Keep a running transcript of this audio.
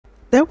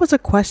There was a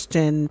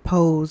question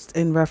posed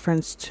in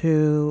reference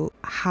to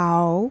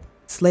how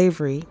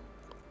slavery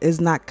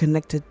is not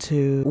connected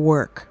to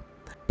work.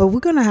 But we're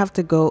going to have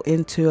to go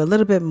into a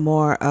little bit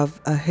more of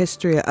a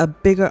history, a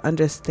bigger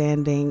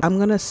understanding. I'm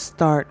going to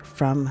start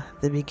from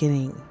the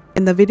beginning.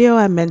 In the video,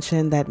 I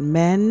mentioned that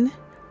men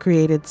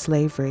created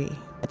slavery.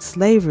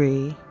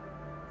 Slavery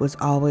was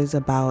always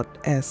about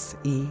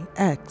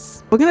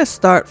S3X. We're going to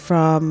start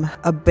from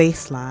a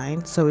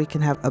baseline so we can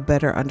have a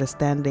better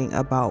understanding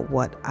about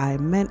what I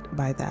meant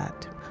by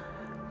that.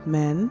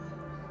 Men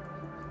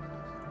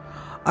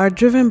are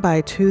driven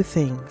by two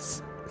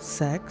things: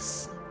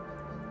 sex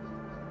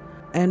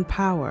and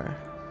power.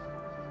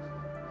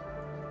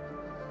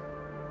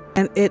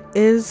 And it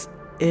is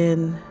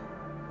in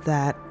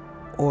that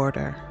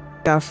order.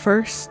 Our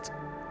first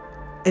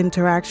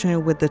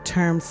interaction with the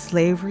term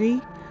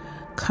slavery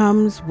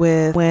comes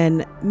with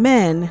when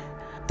men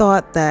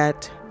thought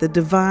that the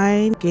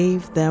divine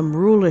gave them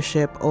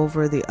rulership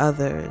over the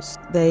others.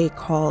 They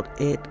called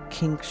it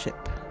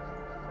kingship.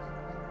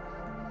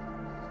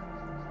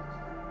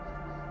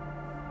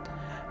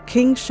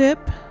 Kingship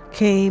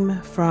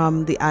came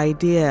from the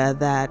idea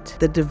that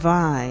the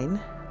divine,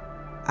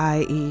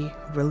 i.e.,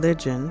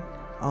 religion,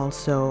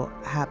 also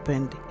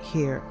happened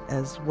here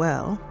as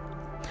well.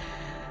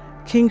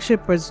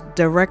 Kingship was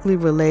directly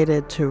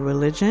related to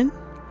religion,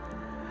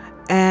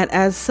 and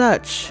as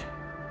such,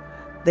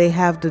 they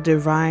have the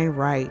divine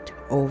right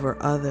over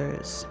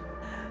others.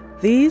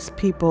 These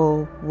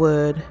people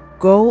would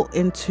go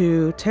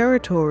into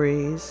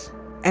territories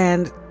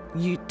and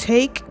you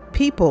take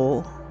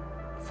people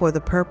for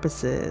the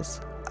purposes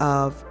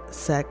of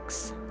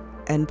sex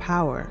and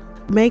power,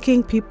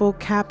 making people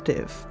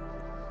captive.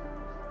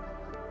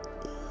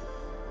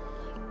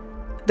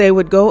 They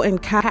would go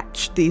and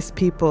catch these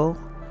people,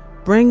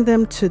 bring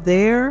them to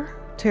their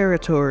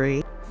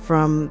territory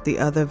from the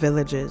other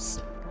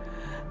villages.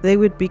 They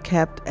would be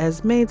kept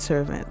as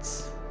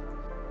maidservants.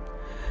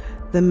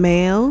 The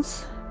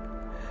males,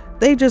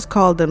 they just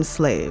called them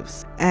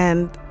slaves,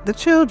 and the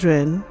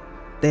children,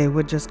 they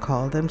would just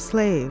call them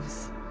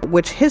slaves,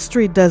 which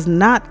history does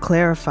not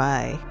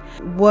clarify.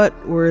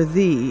 What were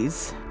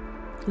these?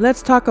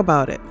 Let's talk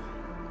about it.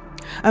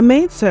 A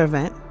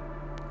maidservant,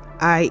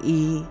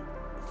 i.e.,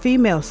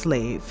 female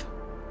slave,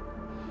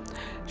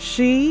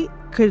 she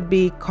could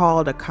be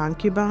called a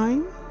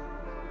concubine.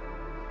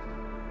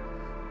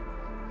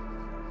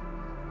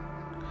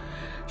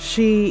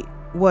 She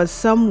was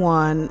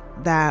someone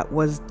that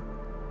was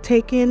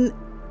taken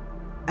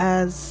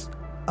as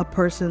a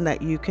person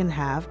that you can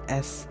have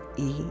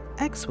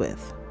S3X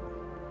with.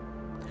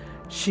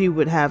 She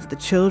would have the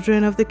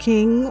children of the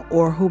king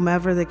or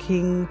whomever the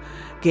king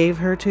gave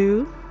her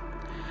to,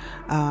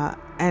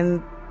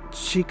 and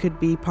she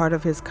could be part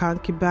of his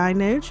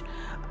concubinage.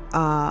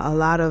 A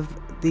lot of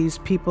these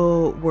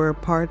people were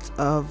parts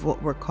of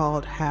what were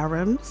called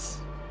harems,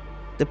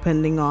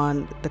 depending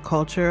on the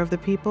culture of the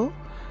people.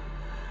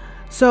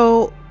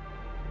 So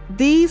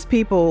these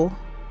people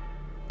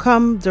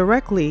come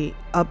directly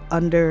up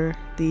under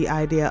the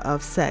idea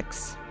of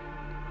sex.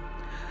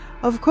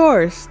 Of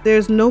course,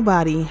 there's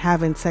nobody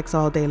having sex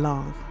all day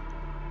long.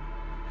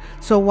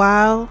 So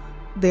while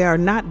they are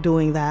not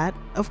doing that,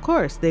 of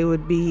course, they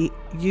would be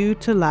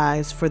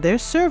utilized for their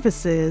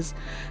services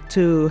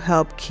to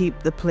help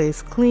keep the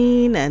place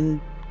clean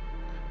and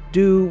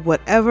do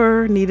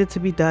whatever needed to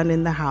be done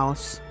in the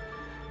house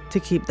to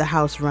keep the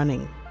house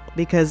running.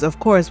 Because, of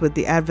course, with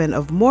the advent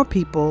of more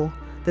people,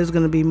 there's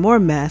going to be more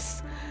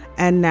mess.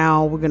 And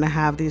now we're going to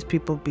have these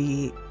people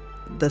be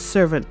the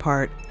servant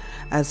part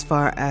as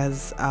far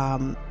as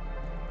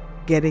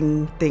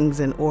getting things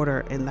in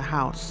order in the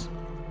house.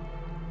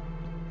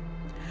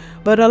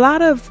 But a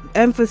lot of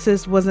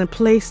emphasis wasn't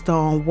placed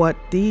on what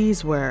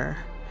these were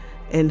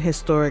in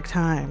historic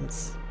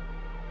times.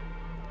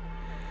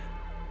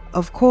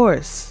 Of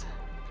course,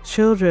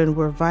 children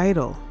were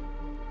vital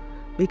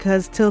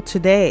because till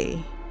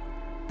today,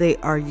 they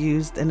are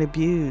used and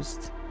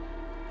abused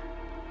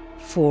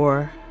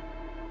for,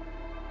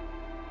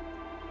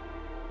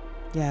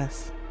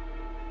 yes,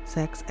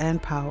 sex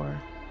and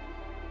power.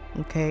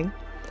 Okay.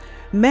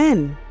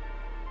 Men.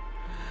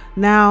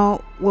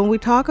 Now, when we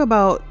talk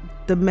about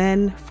the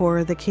men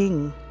for the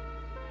king,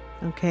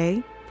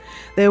 okay,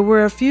 there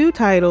were a few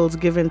titles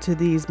given to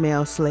these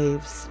male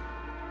slaves.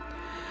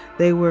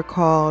 They were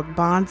called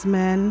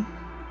bondsmen.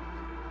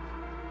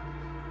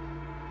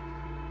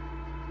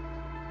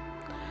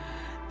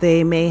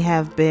 They may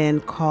have been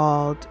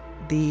called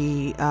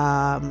the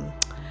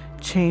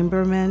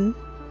chambermen.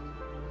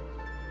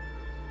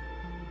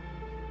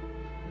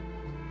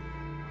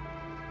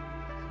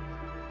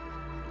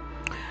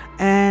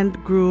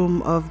 And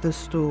groom of the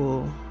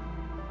stool.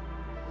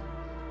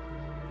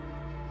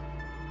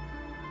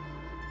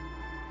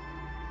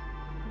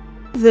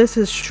 This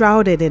is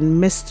shrouded in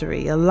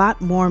mystery, a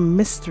lot more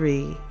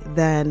mystery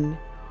than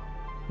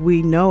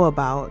we know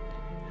about.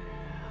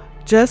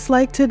 Just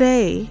like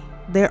today,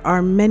 there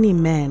are many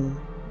men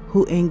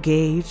who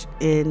engage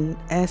in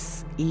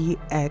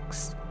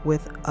S3X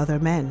with other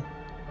men.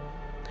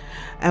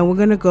 And we're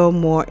going to go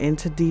more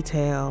into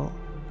detail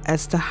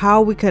as to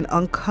how we can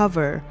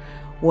uncover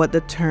what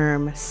the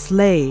term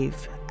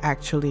slave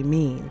actually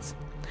means.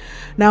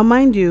 Now,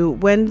 mind you,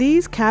 when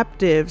these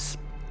captives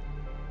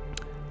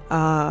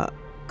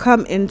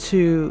come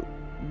into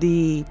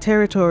the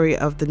territory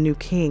of the new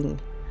king,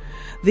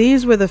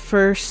 these were the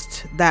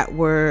first that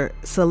were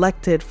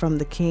selected from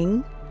the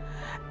king,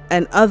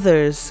 and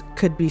others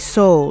could be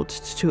sold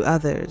to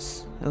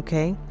others,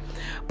 okay?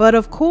 But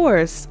of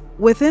course,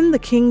 within the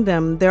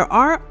kingdom, there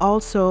are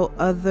also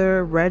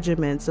other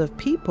regiments of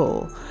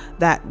people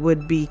that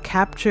would be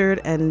captured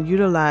and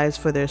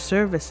utilized for their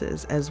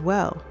services as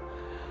well.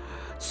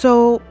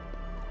 So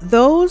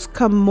those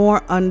come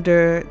more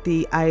under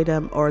the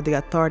item or the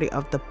authority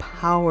of the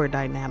power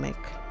dynamic.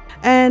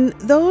 And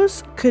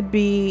those could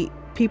be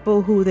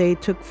people who they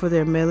took for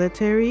their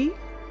military,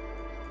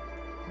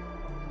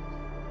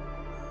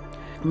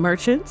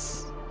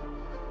 merchants.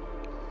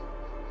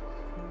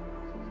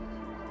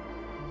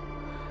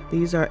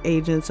 These are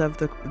agents of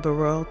the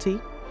royalty.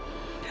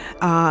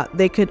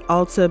 They could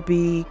also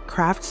be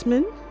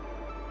craftsmen.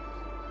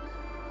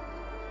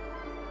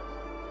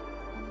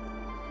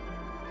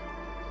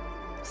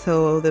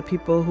 So the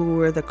people who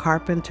were the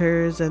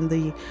carpenters and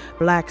the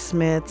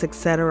blacksmiths,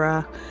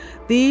 etc.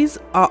 These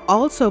are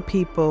also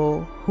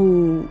people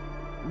who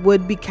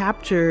would be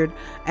captured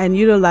and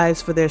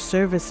utilized for their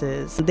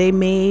services. They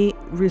may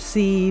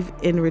receive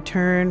in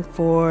return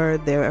for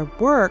their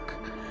work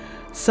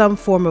some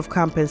form of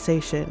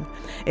compensation.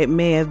 It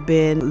may have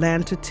been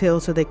land to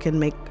till so they can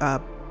make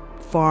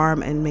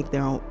farm and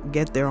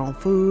get their own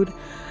food.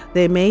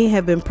 They may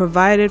have been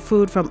provided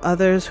food from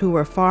others who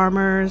were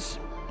farmers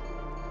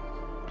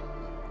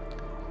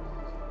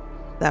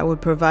that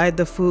would provide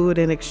the food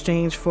in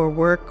exchange for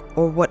work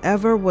or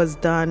whatever was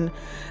done.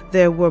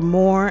 There were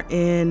more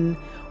in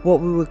what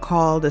we would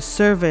call the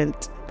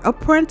servant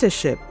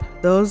apprenticeship.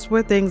 Those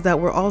were things that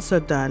were also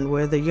done,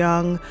 where the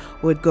young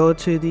would go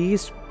to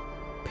these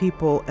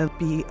people and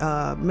be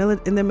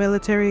in the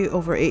military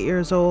over 8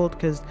 years old,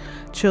 because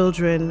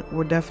children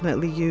were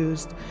definitely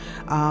used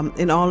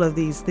in all of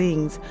these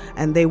things,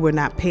 and they were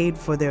not paid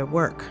for their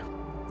work.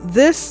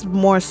 This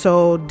more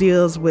so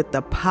deals with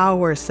the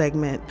power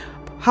segment.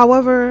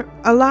 However,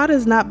 a lot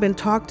has not been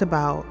talked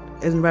about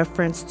in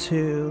reference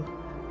to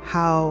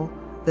how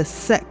the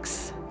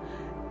sex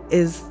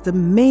is the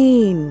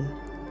main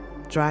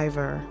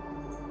driver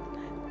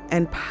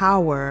and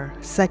power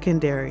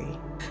secondary.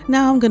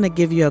 Now I'm going to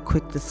give you a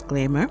quick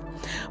disclaimer.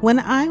 When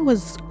I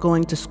was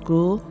going to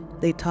school,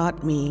 they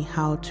taught me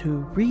how to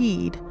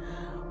read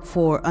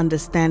for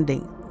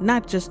understanding,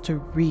 not just to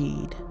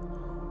read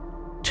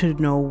to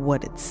know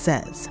what it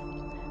says.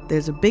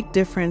 There's a big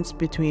difference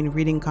between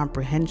reading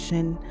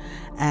comprehension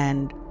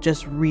and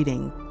just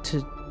reading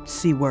to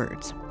see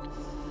words.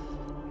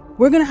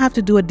 We're going to have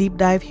to do a deep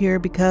dive here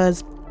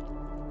because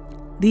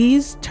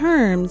these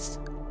terms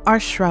are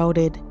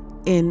shrouded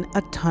in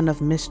a ton of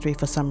mystery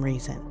for some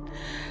reason.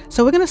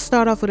 So we're going to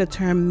start off with the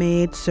term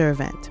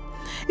maidservant.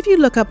 If you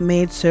look up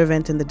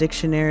maidservant in the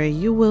dictionary,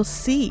 you will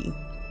see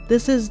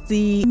this is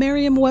the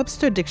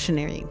Merriam-Webster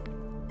dictionary,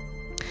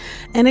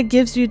 and it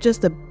gives you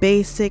just a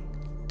basic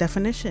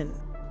definition.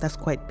 That's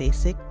quite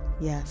basic,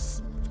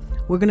 yes.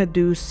 We're going to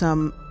do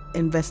some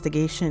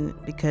investigation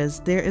because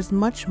there is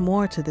much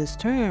more to this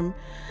term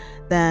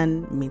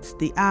than meets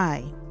the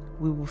eye.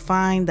 We will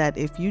find that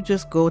if you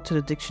just go to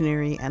the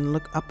dictionary and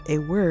look up a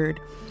word,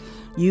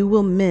 you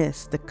will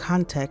miss the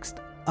context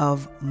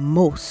of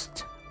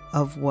most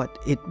of what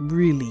it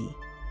really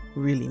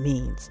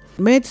means.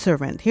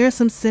 Maidservant. Here are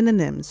some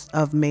synonyms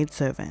of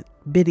maidservant: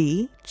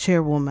 biddy,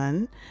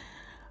 chairwoman;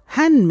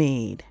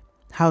 handmaid,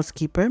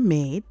 housekeeper,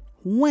 maid;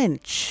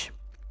 wench,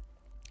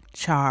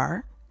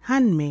 char,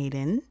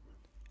 handmaiden;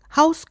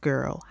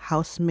 housegirl,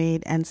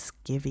 housemaid; and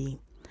skivvy.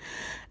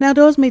 Now,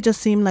 those may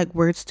just seem like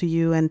words to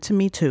you and to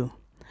me too.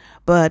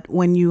 But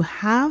when you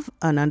have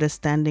an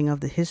understanding of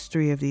the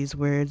history of these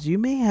words, you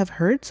may have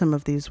heard some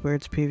of these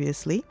words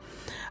previously.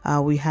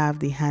 We have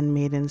the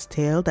handmaiden's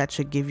tale that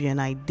should give you an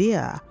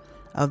idea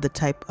of the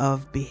type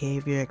of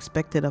behavior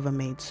expected of a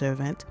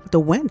maidservant.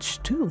 The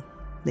wench too.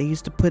 They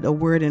used to put a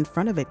word in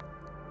front of it,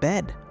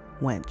 bed,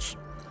 wench.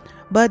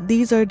 But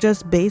these are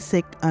just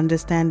basic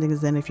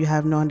understandings, and if you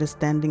have no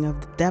understanding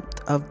of the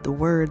depth of the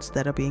words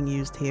that are being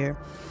used here,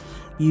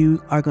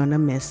 you are going to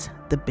miss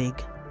the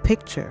big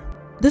picture.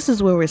 This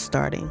is where we're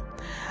starting.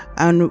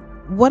 And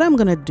what I'm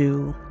going to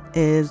do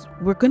is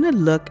we're going to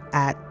look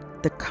at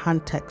the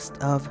context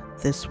of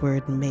this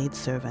word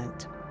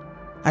maidservant.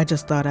 I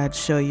just thought I'd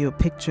show you a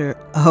picture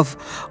of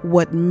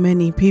what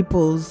many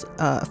people's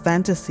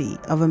fantasy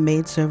of a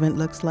maidservant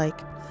looks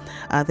like.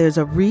 There's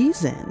a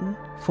reason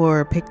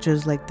for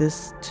pictures like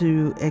this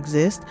to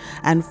exist,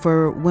 and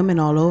for women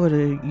all over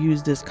to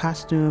use this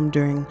costume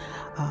during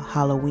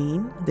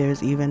Halloween.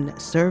 There's even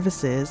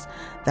services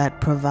that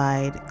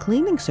provide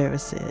cleaning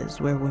services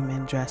where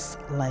women dress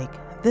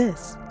like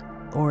this,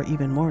 or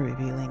even more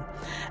revealing.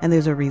 And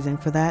there's a reason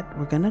for that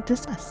we're going to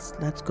discuss.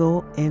 Let's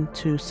go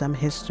into some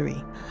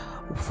history.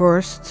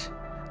 First,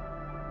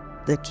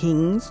 the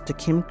kings, the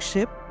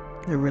kingship,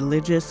 the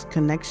religious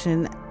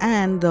connection,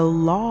 and the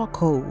law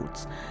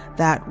codes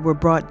that were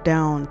brought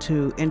down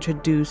to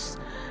introduce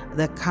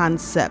the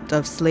concept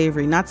of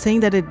slavery. Not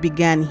saying that it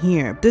began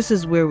here. This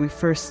is where we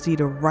first see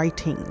the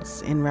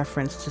writings in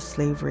reference to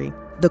slavery.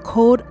 The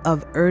Code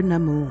of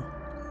Ur-Nammu.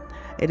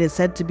 It is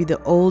said to be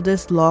the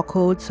oldest law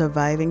code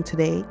surviving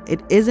today.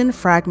 It is in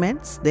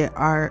fragments. There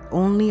are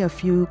only a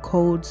few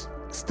codes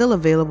still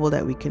available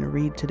that we can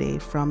read today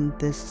from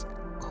this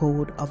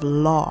code of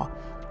law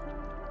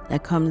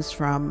that comes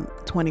from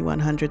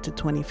 2100 to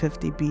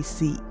 2050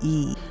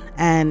 BCE.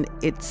 And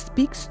it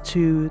speaks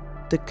to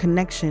the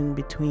connection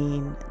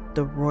between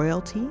the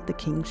royalty, the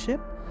kingship,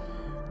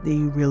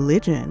 the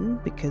religion,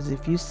 because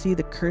if you see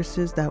the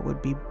curses that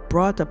would be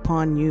brought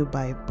upon you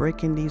by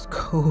breaking these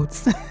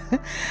codes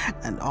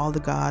and all the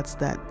gods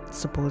that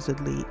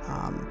supposedly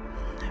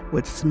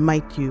would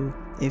smite you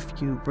if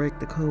you break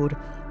the code,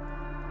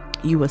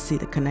 you will see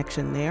the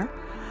connection there.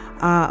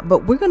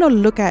 But we're going to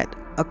look at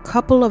a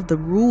couple of the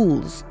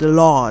rules, the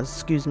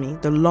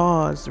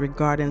laws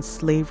regarding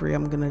slavery.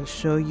 I'm going to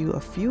show you a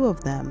few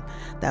of them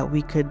that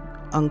we could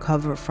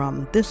uncover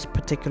from this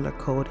particular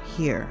code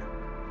here.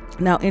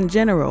 Now, in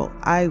general,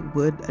 I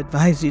would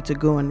advise you to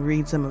go and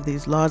read some of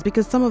these laws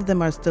because some of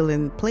them are still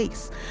in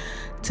place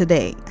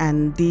today.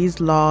 And these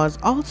laws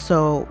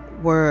also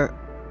were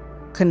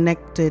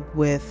connected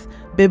with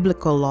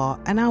biblical law,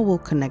 and I will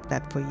connect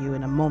that for you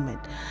in a moment.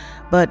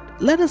 But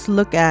let us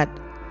look at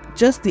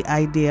just the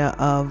idea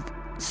of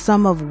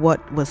some of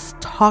what was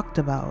talked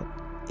about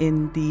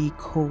in the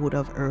Code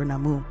of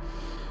Ur-Nammu.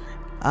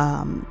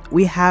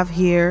 We have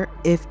here,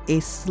 if a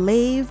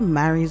slave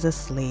marries a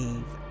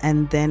slave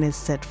and then is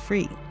set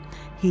free,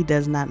 he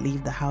does not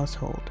leave the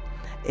household.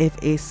 If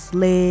a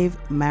slave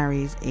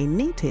marries a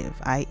native,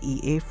 i.e.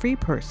 a free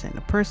person,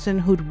 a person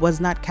who was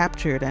not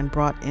captured and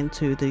brought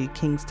into the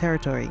king's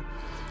territory,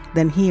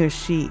 then he or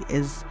she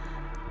is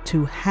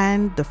to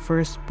hand the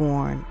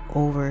firstborn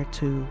over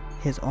to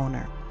his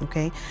owner.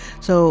 Okay,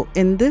 so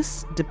in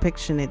this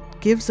depiction, it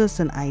gives us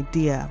an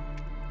idea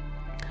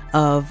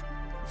of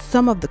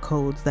some of the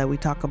codes that we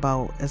talk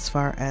about as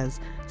far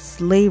as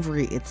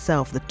slavery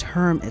itself, the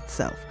term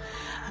itself.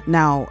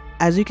 Now,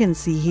 as you can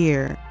see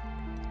here,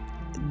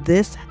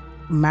 this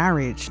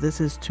marriage,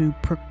 this is to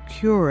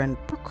procure and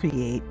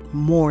procreate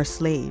more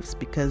slaves,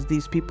 because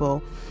these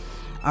people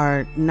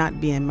are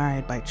not being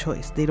married by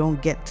choice. They don't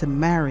get to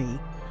marry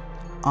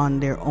on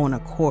their own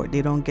accord.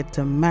 They don't get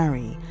to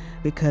marry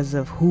because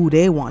of who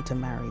they want to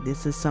marry.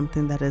 This is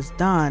something that is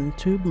done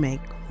to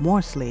make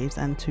more slaves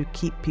and to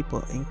keep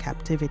people in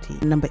captivity.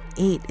 Number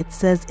 8, it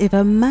says, if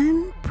a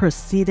man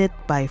proceeded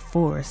by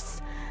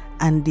force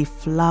and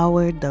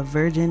deflowered the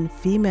virgin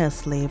female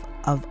slave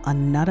of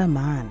another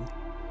man,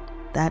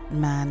 that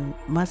man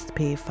must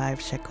pay 5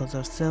 shekels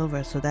of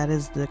silver. So that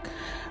is the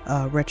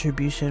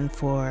retribution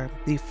for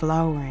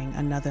deflowering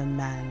another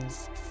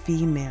man's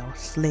female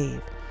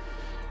slave.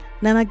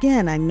 Now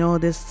again, I know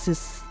this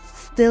is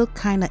still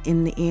kind of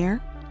in the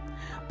air,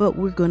 but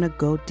we're going to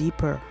go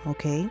deeper,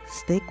 okay?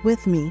 Stick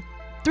with me.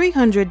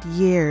 300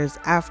 years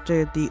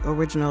after the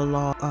original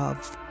law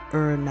of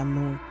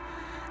Ur-Nammu,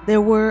 there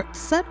were a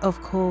set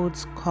of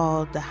codes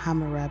called the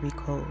Hammurabi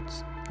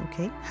codes,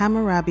 okay?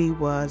 Hammurabi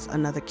was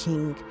another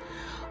king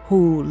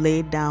who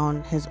laid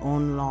down his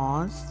own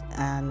laws,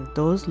 and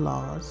those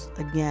laws,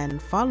 again,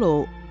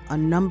 follow a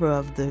number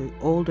of the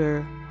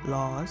older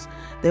laws.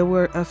 There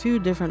were a few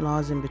different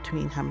laws in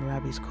between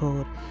Hammurabi's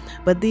code,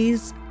 but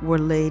these were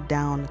laid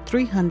down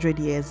 300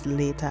 years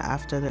later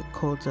after the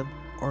codes of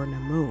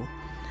Ur-Nammu.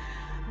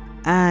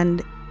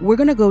 And we're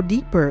going to go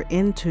deeper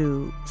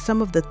into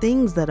some of the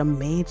things that a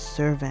maid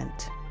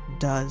servant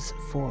does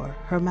for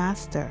her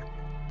master.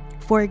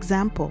 For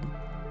example,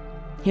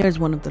 here's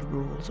one of the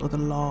rules or the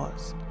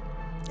laws.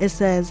 It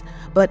says,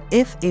 but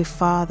if a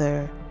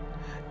father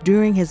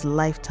during his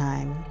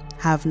lifetime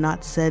have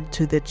not said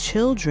to the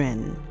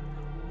children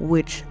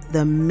which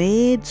the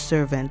maid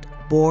servant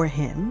bore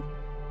him,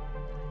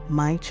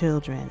 my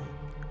children,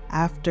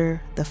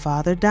 after the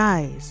father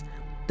dies,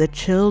 the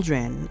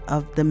children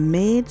of the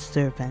maid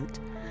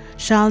servant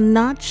shall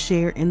not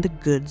share in the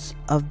goods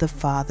of the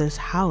father's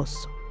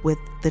house with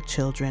the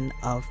children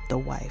of the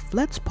wife.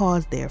 Let's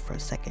pause there for a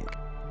second.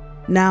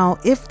 Now,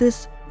 if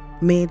this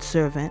maid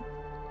servant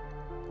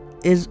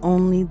is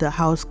only the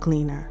house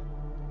cleaner,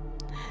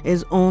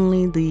 is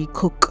only the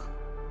cook,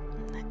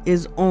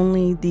 is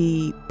only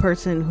the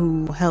person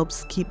who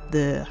helps keep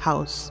the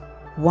house,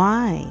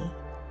 why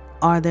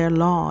are there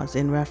laws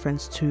in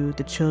reference to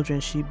the children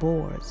she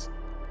bores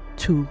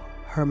to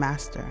her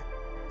master?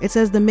 It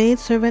says the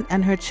maidservant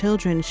and her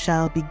children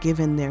shall be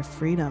given their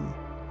freedom.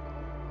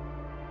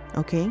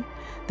 Okay,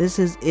 this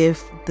is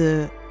if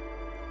the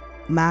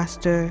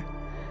master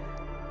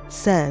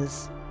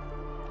says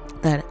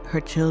that her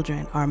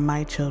children are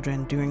my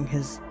children during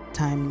his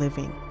time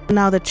living.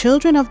 Now the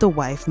children of the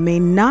wife may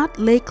not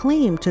lay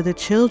claim to the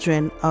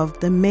children of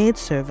the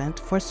maidservant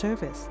for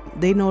service.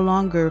 They no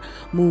longer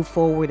move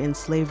forward in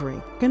slavery.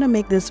 I'm going to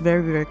make this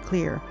very, very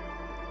clear,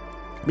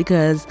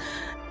 because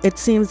It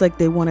seems like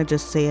they want to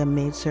just say a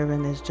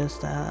maidservant is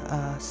just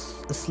a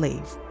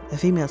slave, a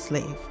female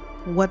slave.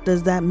 What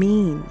does that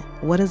mean?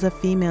 What is a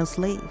female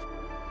slave?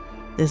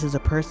 This is a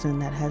person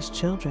that has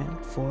children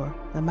for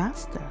the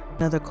master.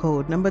 Another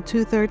code, number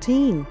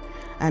 213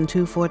 and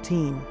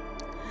 214.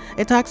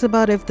 It talks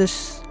about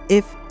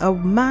if a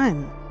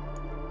man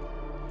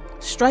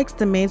strikes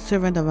the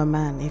maidservant of a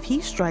man, if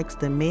he strikes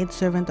the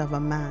maidservant of a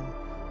man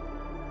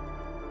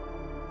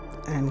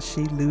and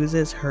she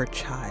loses her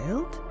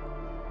child,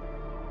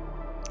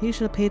 he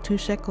shall pay 2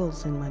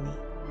 shekels in money.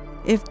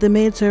 If the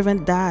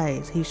maidservant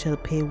dies, he shall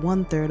pay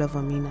 1/3 of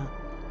a mina.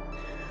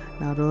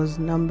 Now those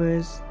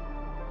numbers,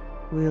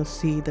 we'll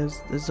see,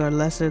 those are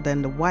lesser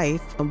than the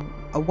wife.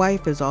 A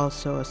wife is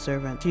also a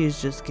servant. She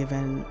is just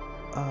given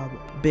a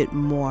bit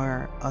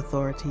more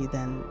authority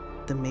than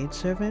the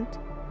maidservant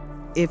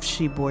if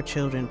she bore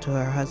children to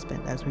her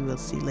husband, as we will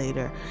see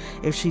later.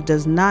 If she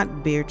does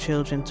not bear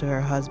children to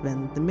her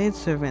husband, the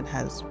maidservant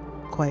has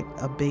quite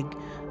a big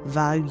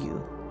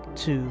value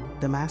to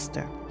the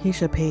master. He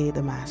shall pay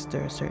the master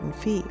a certain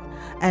fee,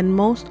 and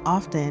most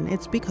often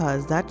it's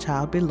because that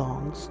child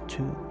belongs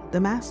to the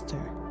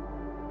master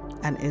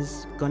and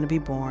is going to be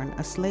born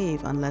a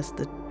slave unless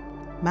the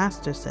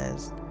master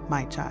says,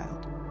 my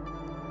child.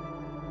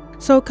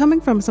 So coming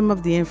from some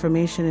of the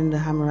information in the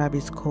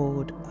Hammurabi's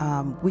Code,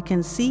 we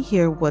can see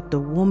here what the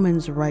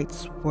woman's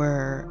rights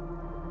were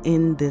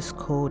in this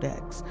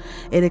codex.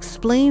 It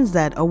explains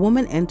that a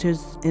woman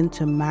enters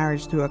into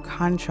marriage through a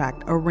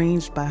contract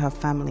arranged by her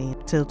family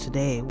till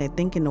today. I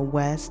think in the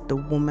West, the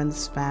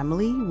woman's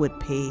family would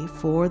pay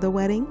for the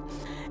wedding.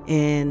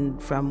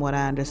 And from what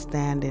I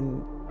understand,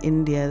 in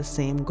India, the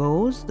same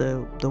goes.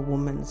 The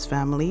woman's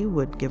family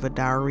would give a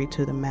dowry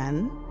to the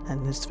man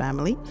and his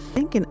family. I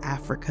think in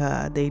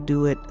Africa, they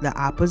do it the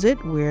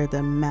opposite, where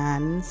the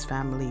man's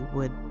family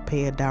would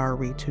pay a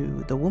dowry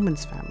to the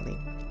woman's family.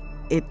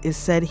 It is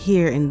said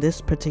here in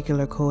this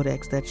particular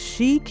codex that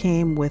she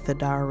came with a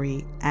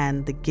dowry,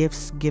 and the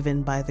gifts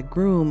given by the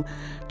groom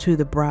to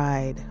the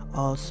bride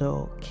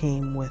also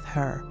came with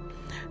her.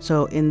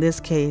 So in this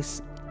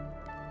case,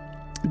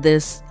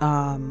 this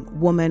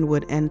woman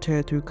would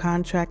enter through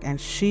contract,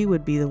 and she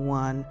would be the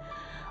one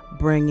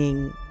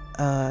bringing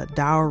a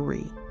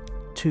dowry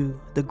to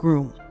the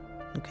groom.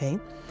 Okay,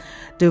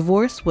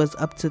 divorce was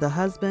up to the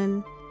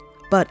husband,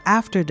 but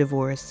after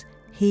divorce,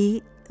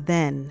 he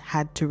then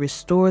had to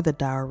restore the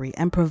dowry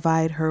and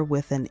provide her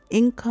with an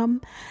income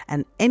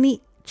and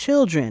any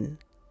children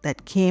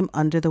that came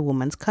under the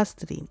woman's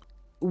custody,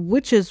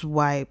 which is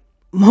why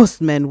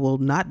most men will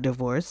not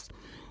divorce.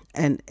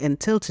 And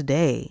until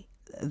today,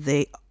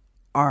 they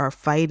are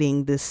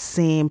fighting this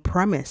same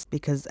premise,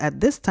 because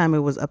at this time it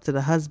was up to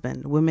the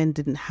husband. Women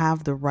didn't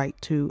have the right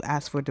to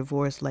ask for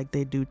divorce like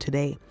they do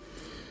today.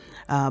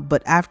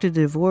 But after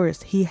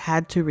divorce, he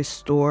had to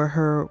restore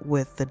her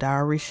with the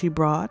dowry she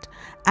brought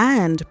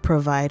and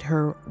provide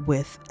her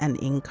with an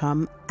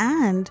income,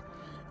 and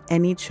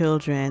any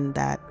children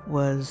that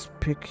was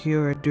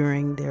procured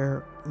during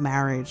their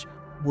marriage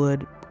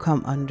would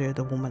come under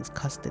the woman's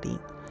custody,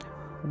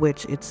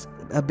 which it's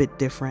a bit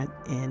different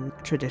in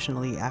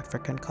traditionally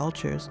African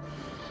cultures.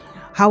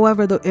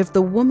 However, if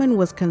the woman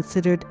was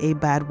considered a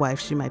bad wife,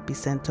 she might be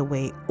sent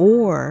away,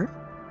 or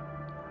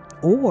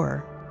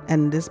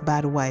and this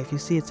bad wife, you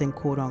see it's in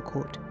quote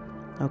unquote,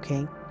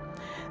 okay?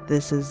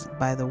 This is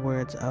by the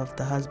words of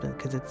the husband,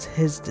 because it's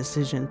his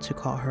decision to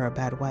call her a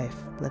bad wife.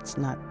 Let's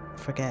not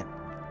forget.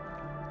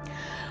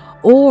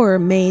 Or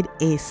made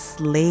a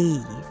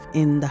slave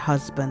in the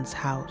husband's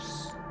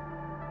house.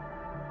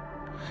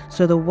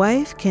 So the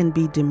wife can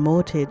be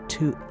demoted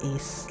to a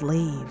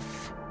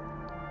slave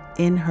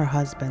in her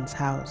husband's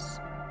house.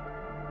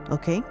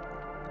 Okay?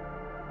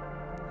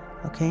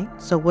 Okay,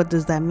 so what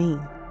does that mean?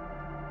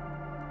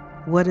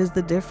 What is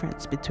the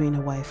difference between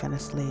a wife and a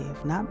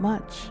slave? Not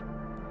much.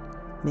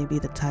 Maybe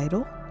the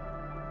title.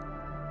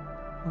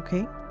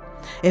 Okay.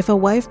 If a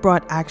wife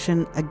brought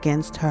action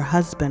against her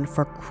husband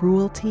for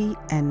cruelty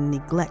and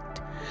neglect,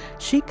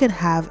 she could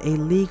have a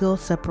legal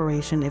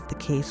separation if the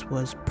case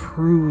was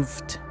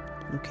proved.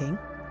 Okay.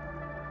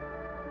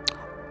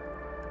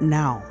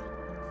 Now,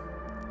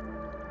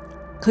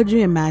 could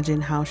you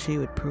imagine how she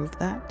would prove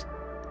that?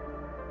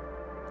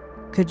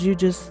 Could you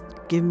just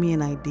give me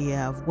an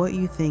idea of what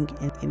you think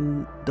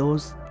in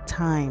those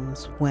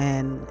times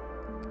when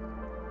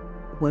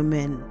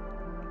women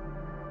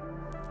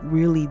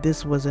really,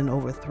 this was an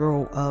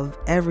overthrow of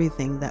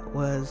everything that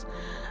was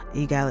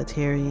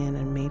egalitarian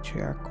and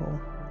matriarchal?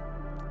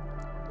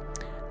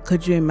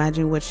 Could you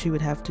imagine what she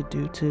would have to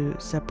do to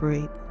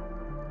separate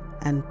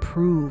and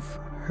prove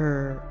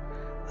her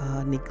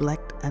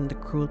neglect and the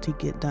cruelty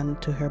get done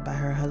to her by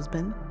her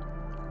husband?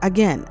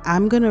 Again,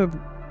 I'm going to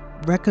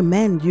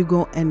recommend you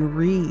go and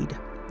read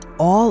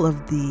all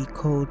of the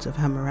codes of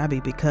Hammurabi,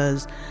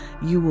 because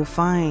you will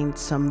find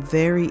some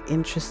very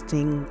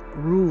interesting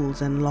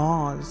rules and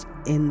laws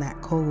in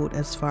that code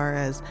as far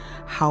as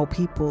how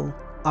people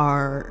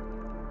are,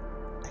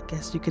 I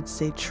guess you could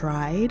say,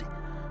 tried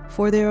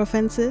for their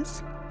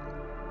offenses.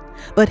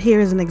 But here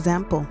is an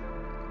example.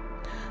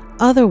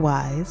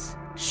 Otherwise,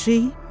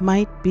 she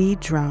might be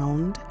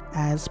drowned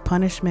as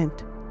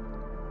punishment.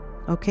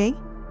 Okay?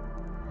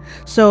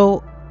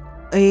 So,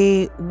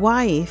 a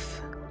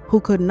wife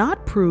who could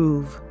not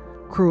prove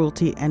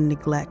cruelty and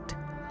neglect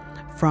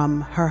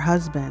from her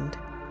husband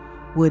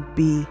would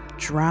be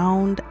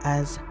drowned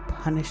as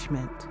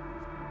punishment.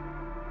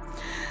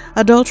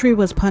 Adultery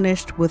was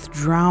punished with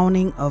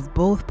drowning of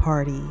both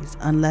parties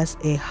unless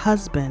a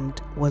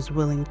husband was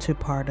willing to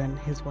pardon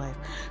his wife.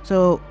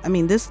 So, I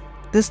mean, this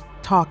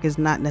talk is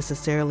not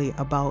necessarily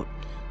about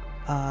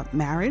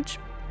marriage.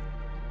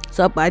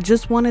 So I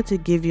just wanted to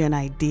give you an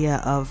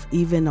idea of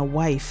even a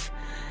wife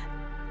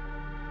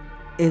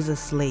is a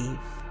slave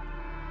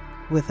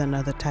with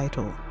another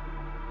title.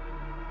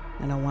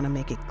 And I want to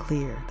make it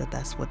clear that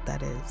that's what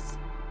that is.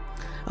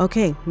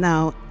 Okay,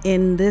 now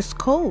in this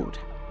code,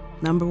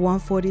 number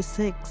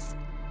 146,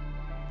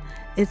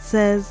 it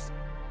says,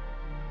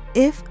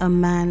 if a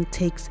man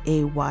takes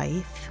a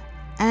wife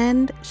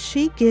and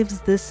she gives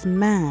this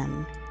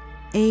man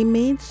a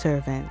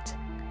maidservant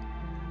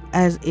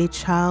as a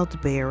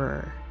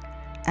childbearer,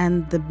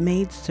 and the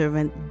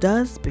maidservant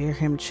does bear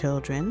him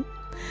children,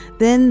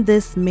 then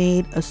this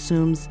maid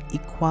assumes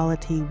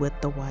equality with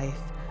the wife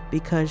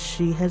because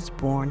she has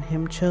borne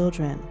him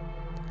children.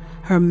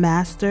 Her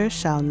master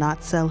shall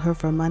not sell her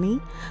for money,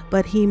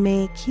 but he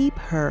may keep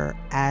her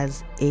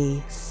as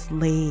a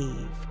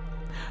slave,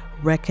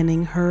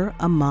 reckoning her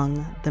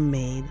among the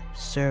maid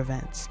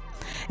servants.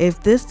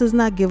 If this does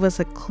not give us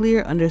a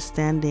clear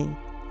understanding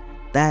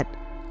that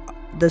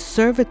the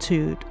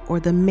servitude or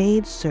the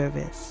maid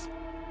service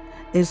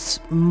is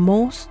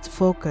most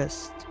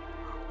focused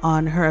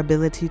on her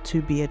ability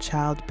to be a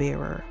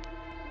childbearer,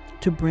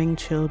 to bring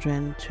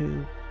children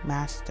to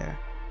master.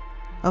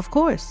 Of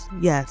course,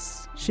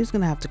 yes, she's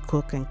going to have to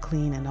cook and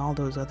clean and all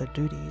those other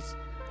duties.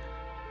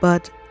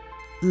 But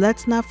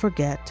let's not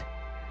forget,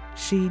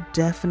 she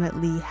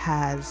definitely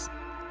has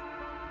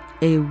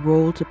a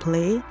role to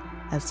play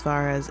as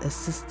far as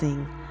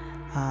assisting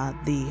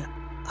the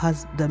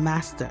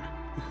master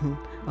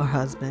or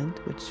husband,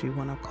 which you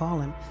want to call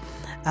him,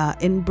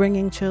 in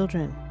bringing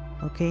children.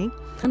 Okay,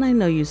 and I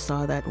know you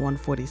saw that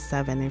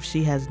 147. If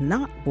she has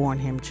not borne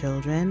him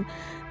children,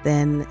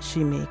 then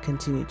she may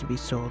continue to be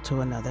sold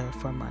to another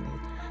for money,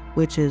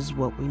 which is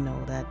what we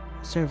know, that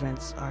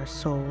servants are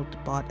sold,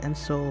 bought and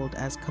sold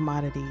as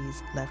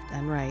commodities left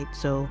and right.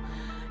 So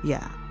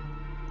yeah,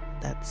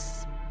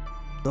 that's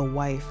the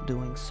wife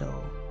doing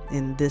so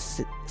in this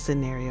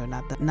scenario,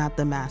 not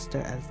the master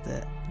as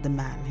the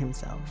man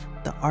himself.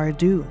 The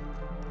ardu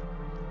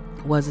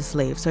was a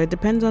slave. So it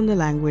depends on the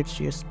language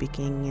you're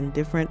speaking. In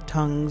different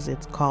tongues,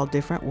 it's called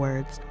different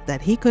words.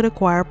 That he could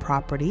acquire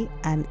property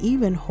and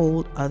even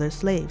hold other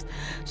slaves.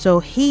 So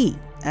he,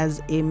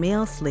 as a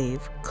male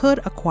slave, could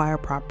acquire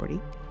property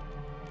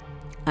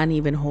and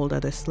even hold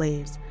other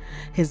slaves.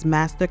 His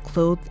master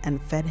clothed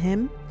and fed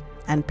him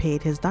and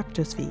paid his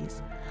doctor's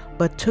fees,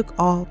 but took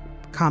all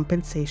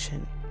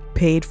compensation,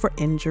 paid for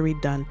injury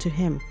done to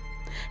him.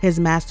 His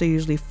master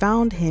usually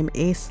found him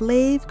a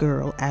slave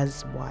girl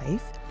as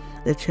wife.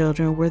 The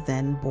children were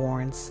then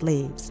born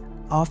slaves,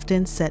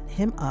 often set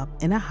him up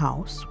in a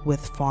house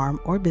with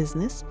farm or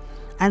business,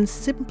 and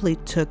simply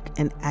took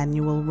an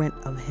annual rent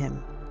of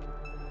him.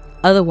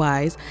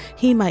 Otherwise,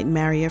 he might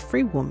marry a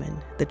free woman.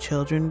 The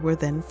children were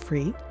then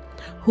free,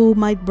 who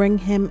might bring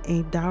him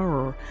a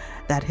dower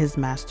that his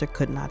master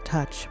could not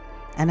touch.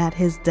 And at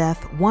his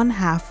death,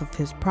 1/2 of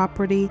his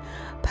property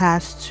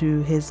passed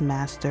to his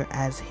master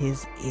as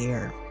his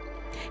heir.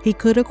 He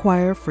could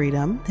acquire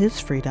his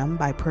freedom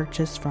by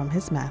purchase from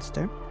his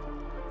master,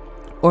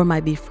 or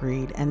might be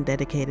freed and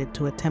dedicated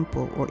to a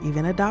temple, or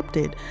even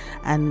adopted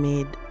and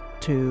made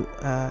to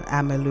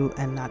Amelu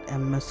and not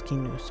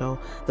Muskinu. So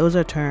those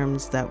are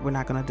terms that we're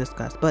not going to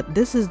discuss. But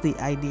this is the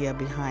idea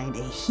behind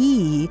a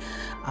he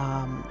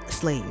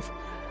slave.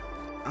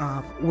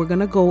 We're going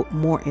to go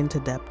more into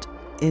depth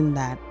in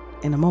that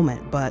in a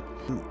moment. But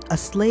a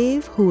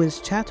slave who is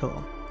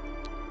chattel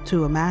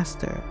to a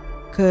master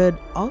could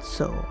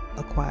also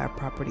acquire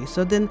property.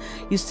 So then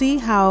you see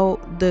how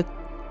the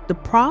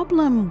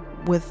problem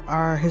with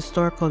our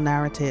historical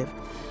narrative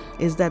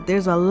is that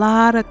there's a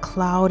lot of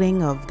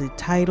clouding of the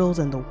titles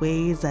and the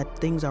ways that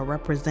things are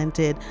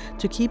represented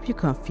to keep you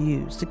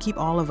confused, to keep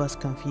all of us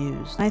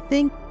confused. I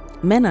think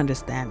men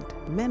understand.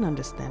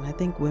 I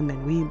think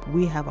women,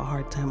 we have a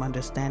hard time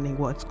understanding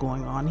what's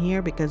going on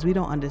here because we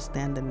don't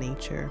understand the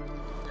nature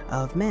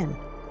of men.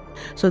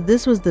 So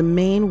this was the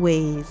main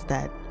ways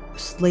that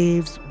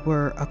slaves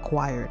were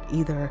acquired.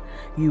 Either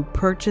you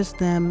purchase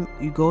them,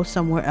 you go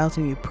somewhere else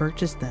and you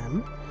purchase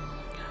them.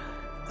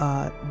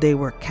 They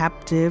were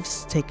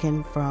captives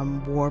taken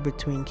from war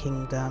between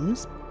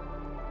kingdoms,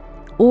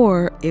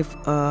 or if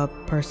a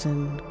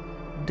person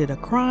did a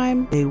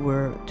crime, they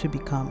were to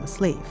become a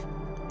slave.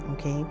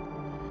 Okay,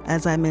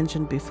 as I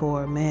mentioned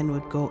before, men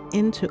would go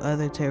into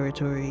other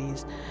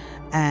territories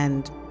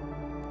and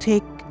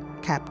take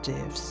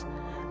captives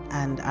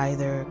and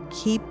either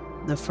keep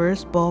the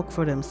first bulk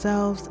for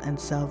themselves and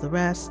sell the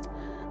rest.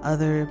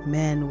 Other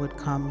men would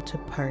come to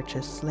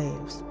purchase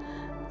slaves.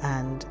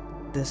 and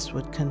this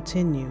would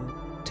continue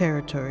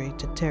territory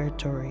to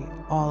territory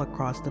all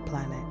across the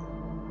planet,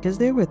 because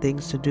there were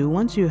things to do.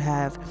 Once you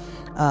have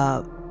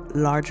a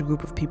large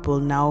group of people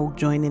now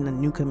joining a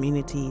new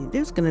community,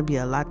 there's going to be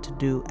a lot to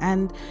do,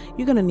 and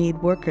you're going to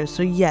need workers.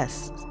 So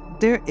yes,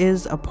 there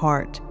is a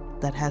part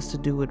that has to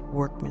do with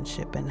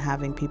workmanship and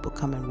having people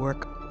come and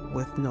work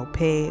with no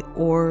pay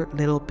or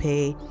little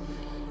pay.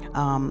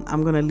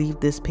 I'm going to leave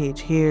this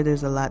page here.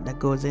 There's a lot that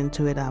goes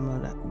into it.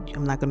 I'm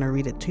not going to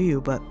read it to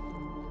you, but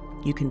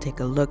you can take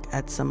a look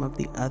at some of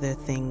the other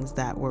things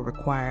that were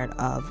required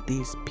of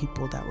these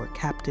people that were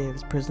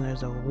captives,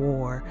 prisoners of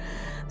war,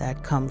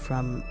 that come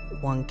from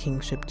one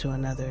kingship to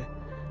another,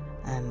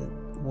 and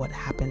what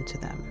happened to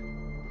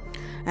them.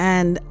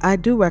 And I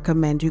do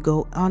recommend you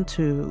go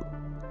onto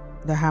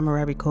the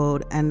Hammurabi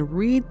Code and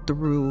read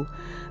through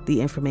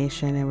the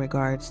information in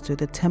regards to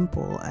the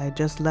temple. I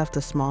just left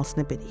a small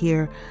snippet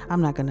here.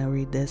 I'm not going to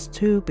read this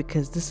too,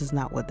 because this is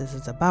not what this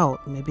is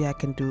about. Maybe I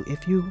can do,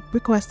 if you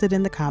request it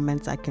in the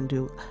comments, I can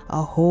do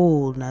a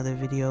whole nother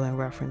video in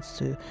reference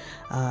to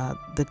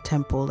the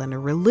temple and the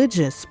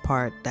religious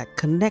part that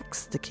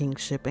connects the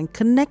kingship and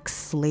connects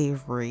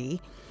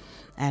slavery,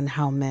 and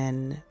how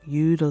men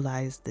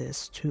utilize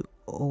this to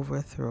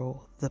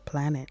overthrow the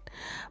planet.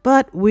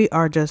 But we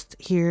are just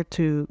here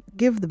to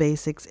give the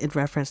basics in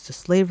reference to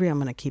slavery. I'm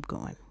going to keep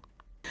going.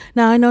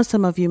 Now, I know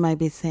some of you might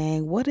be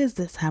saying, what is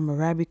this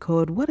Hammurabi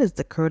Code? What is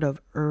the Code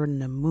of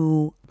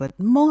Ur-Nammu? But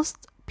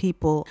most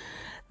people,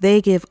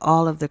 they give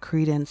all of the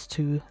credence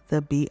to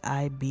the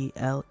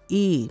Bible.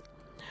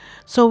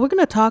 So we're going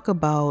to talk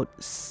about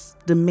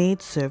the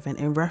maidservant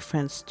in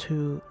reference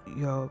to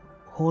your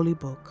holy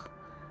book,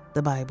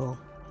 the Bible.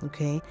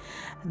 Okay,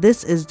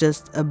 this is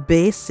just a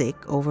basic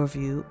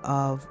overview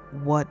of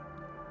what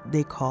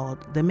they called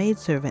the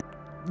maidservant.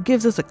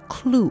 Gives us a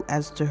clue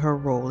as to her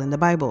role in the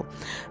Bible.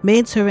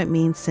 Maidservant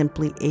means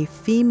simply a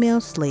female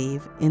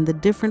slave in the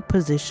different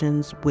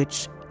positions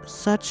which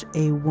such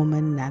a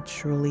woman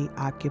naturally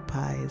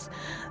occupies.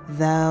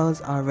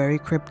 Those are very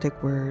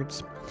cryptic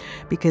words,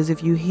 because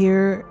if you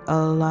hear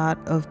a lot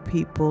of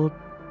people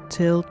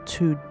till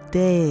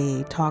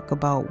today talk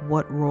about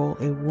what role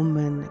a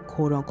woman,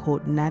 quote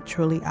unquote,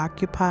 naturally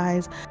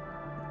occupies,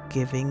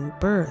 giving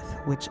birth,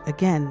 which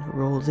again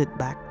rolls it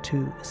back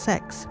to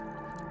sex,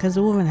 because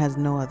a woman has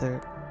no other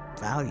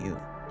value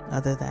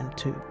other than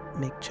to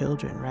make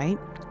children, right?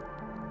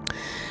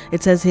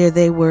 It says here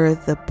they were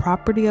the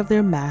property of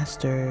their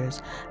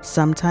masters,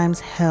 sometimes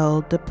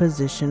held the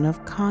position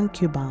of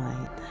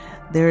concubine.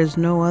 There is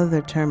no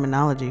other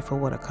terminology for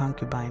what a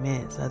concubine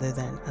is other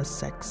than a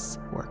sex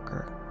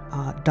worker.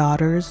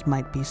 Daughters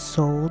might be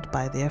sold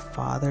by their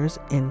fathers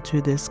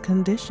into this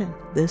condition.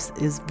 This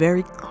is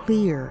very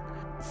clear.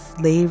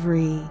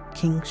 Slavery,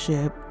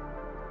 kingship,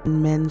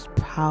 men's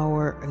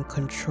power and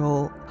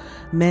control,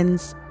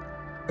 men's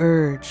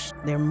urge,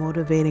 their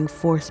motivating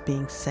force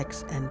being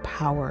sex and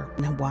power,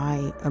 and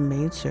why a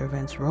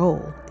maidservant's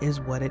role is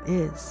what it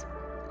is.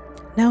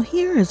 Now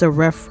here is a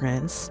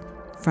reference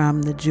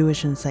from the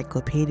Jewish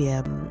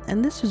Encyclopedia,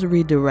 and this is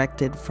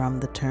redirected from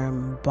the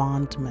term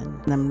bondman.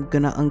 And I'm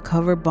going to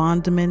uncover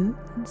bondman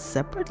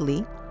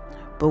separately,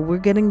 but we're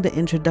getting the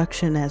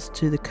introduction as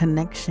to the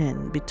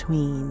connection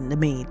between the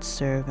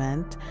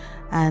maidservant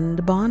and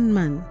the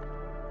bondman.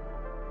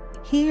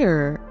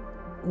 Here,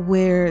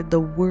 where the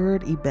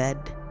word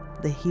ibed,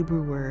 the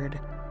Hebrew word,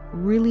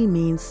 really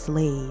means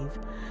slave,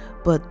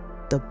 but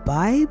the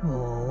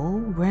Bible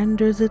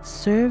renders it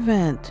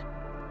servant.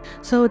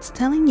 So it's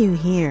telling you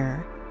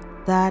here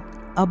that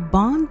a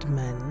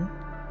bondman,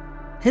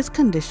 his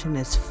condition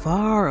is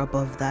far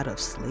above that of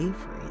slavery.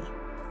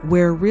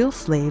 Where real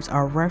slaves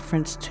are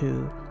referenced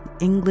to,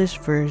 English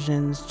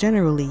versions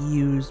generally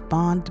use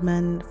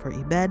bondman for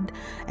ibed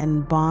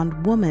and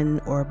bondwoman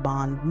or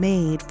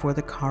bondmaid for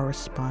the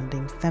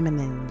corresponding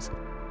feminines.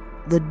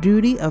 The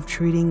duty of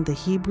treating the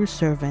Hebrew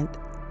servant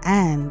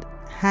and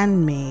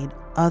handmaid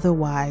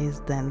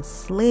otherwise than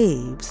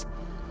slaves,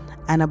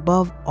 and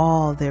above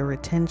all their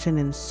retention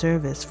in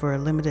service for a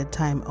limited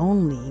time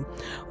only,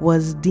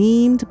 was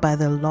deemed by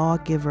the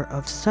lawgiver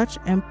of such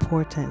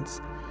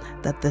importance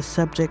that the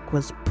subject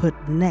was put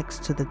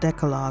next to the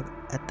Decalogue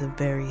at the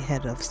very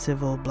head of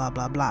civil blah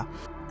blah blah.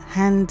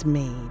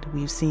 Handmaid,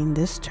 we've seen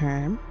this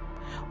term,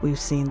 we've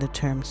seen the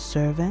term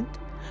servant,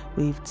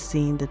 we've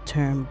seen the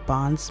term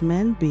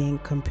bondsman being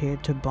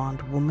compared to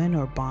bondwoman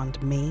or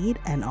bondmaid,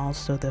 and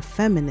also the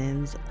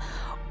feminines,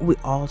 we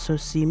also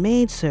see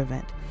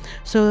maidservant.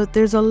 So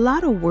there's a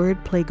lot of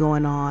wordplay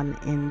going on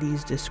in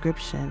these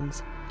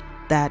descriptions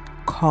that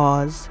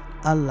cause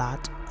a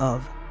lot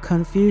of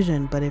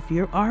confusion. But if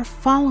you are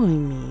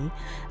following me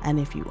and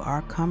if you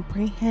are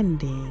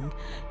comprehending,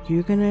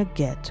 you're gonna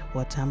get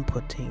what I'm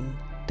putting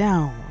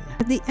down.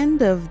 At the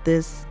end of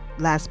this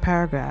last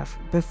paragraph,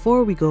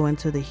 before we go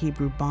into the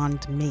Hebrew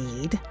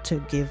bondmaid to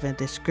give a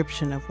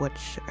description of what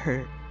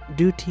her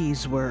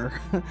duties were,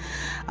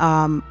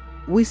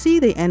 we see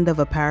the end of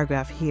a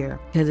paragraph here,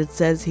 because it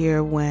says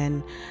here,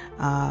 when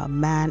a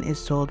man is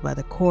sold by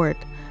the court,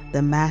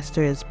 the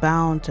master is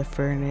bound to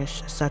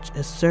furnish such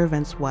a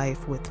servant's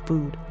wife with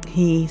food.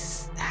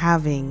 He's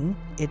having,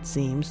 it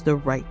seems, the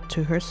right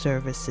to her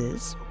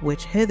services,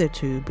 which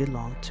hitherto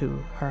belonged to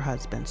her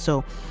husband.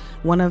 So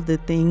one of the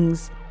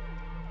things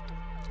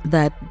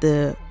that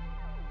the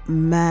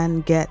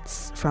man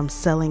gets from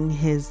selling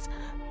his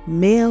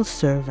male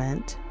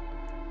servant,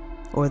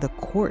 or the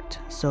court,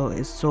 so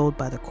is sold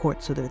by the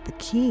court, so that the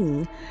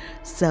king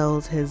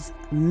sells his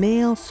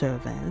male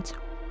servant,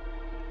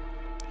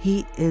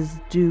 he is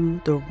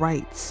due the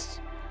rights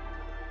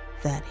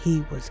that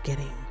he was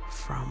getting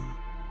from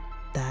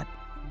that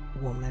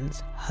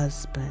woman's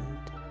husband.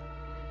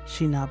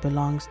 She now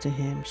belongs to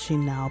him. She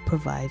now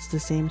provides the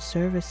same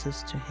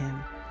services to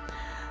him.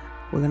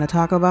 We're going to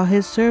talk about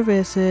his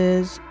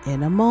services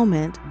in a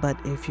moment, but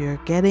if you're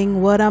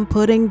getting what I'm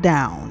putting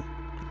down,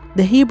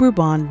 the Hebrew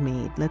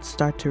bondmaid, let's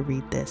start to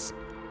read this.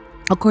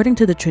 According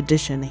to the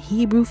tradition, a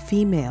Hebrew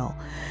female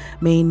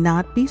may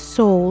not be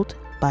sold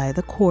by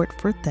the court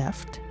for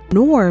theft,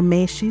 nor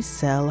may she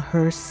sell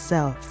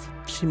herself.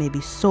 She may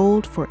be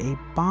sold for a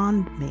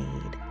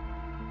bondmaid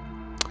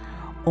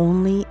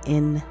only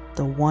in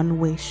the one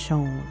way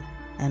shown,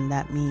 and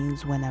that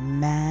means when a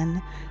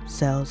man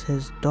sells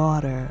his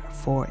daughter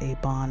for a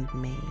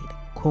bondmaid,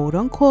 quote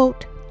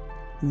unquote,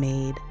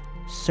 maid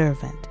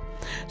servant.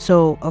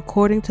 So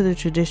according to the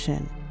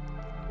tradition,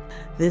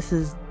 this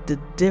is the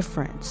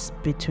difference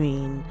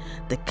between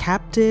the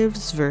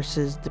captives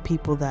versus the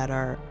people that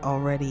are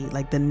already,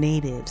 like the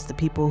natives, the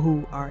people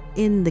who are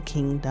in the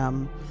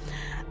kingdom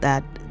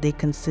that they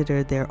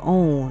consider their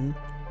own.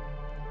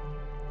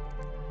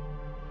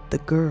 The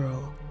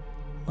girl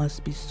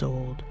must be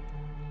sold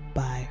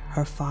by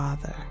her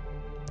father.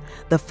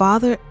 The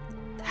father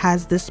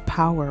has this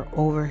power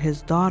over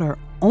his daughter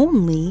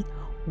only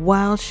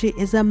while she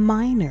is a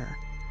minor.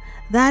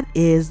 That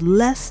is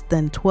less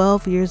than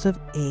 12 years of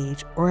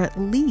age, or at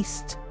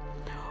least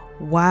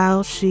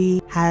while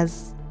she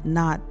has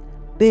not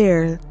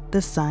bear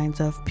the signs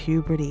of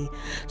puberty.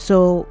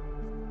 So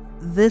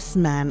this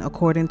man,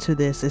 according to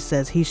this, it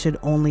says he should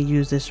only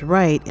use this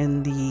right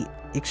in the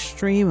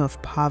extreme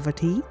of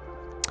poverty,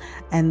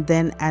 and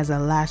then as a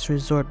last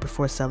resort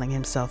before selling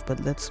himself.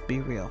 But let's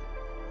be real.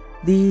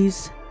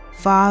 These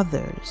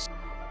fathers,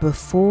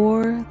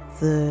 before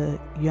the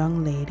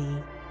young lady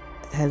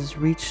has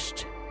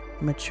reached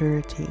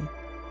maturity,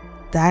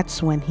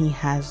 that's when he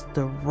has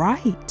the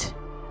right,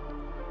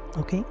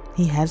 okay?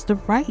 He has the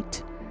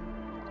right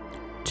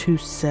to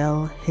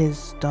sell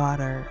his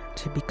daughter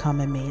to become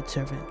a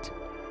maidservant.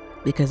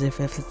 Because if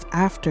it's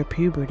after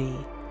puberty,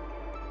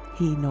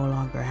 he no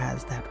longer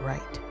has that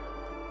right.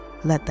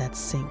 Let that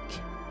sink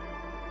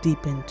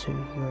deep into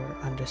your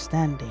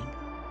understanding.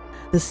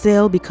 The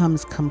sale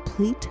becomes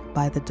complete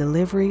by the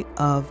delivery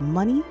of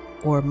money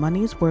or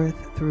money's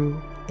worth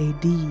through a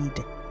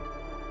deed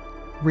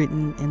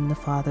written in the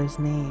father's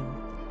name.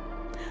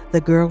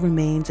 The girl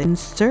remains in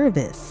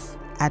service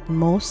at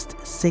most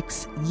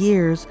 6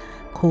 years,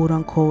 quote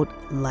unquote,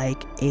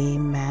 like a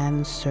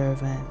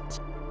manservant.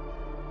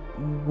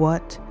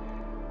 What?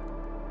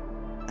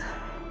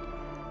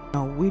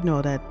 No, we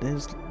know that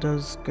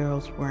those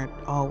girls weren't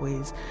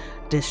always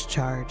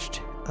discharged,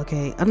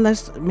 okay?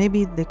 Unless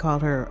maybe they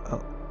called her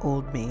an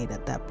old maid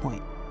at that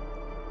point.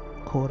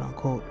 Quote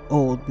unquote,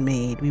 old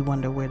maid. We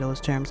wonder where those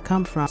terms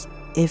come from.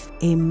 If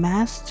a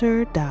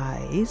master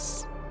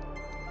dies,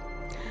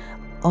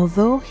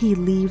 although he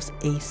leaves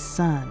a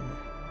son,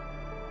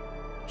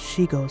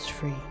 she goes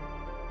free.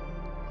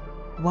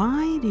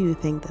 Why do you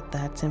think that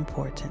that's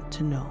important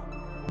to know?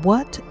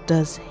 What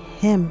does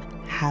him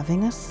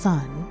having a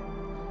son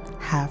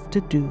have to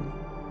do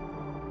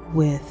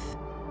with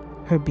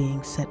her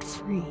being set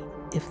free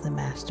if the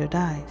master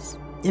dies?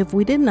 If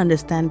we didn't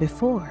understand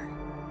before,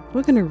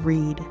 we're going to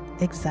read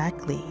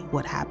exactly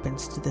what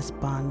happens to this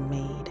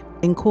bondmaid.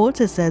 In quotes,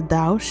 it said,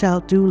 "Thou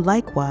shalt do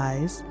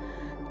likewise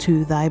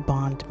to thy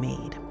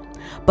bondmaid.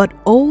 But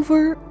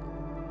over,"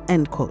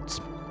 end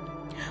quotes,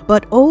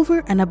 "but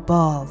over and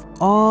above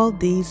all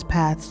these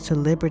paths to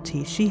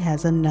liberty, she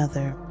has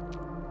another."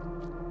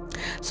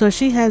 So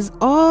she has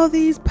all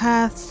these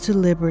paths to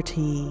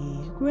liberty.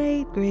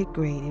 Great, great,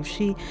 great. If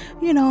she,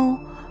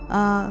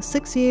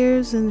 6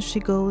 years and she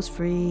goes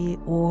free,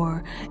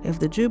 or if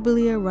the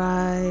Jubilee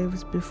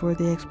arrives before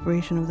the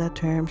expiration of that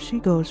term, she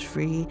goes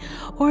free,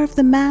 or if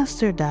the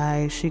master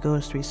dies, she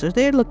goes free. So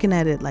they're looking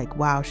at it like,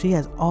 wow, she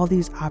has all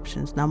these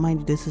options. Now, mind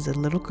you, this is a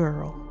little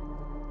girl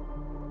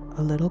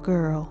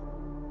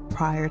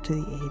prior to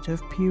the age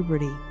of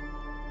puberty,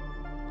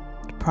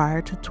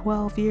 prior to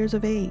 12 years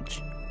of age.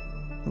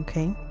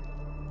 Okay?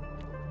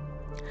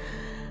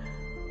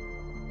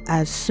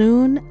 As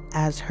soon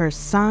as her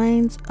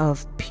signs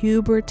of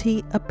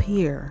puberty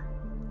appear,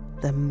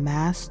 the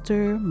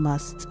master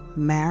must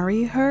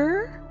marry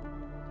her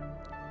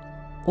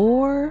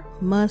or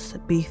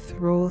must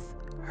betroth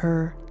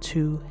her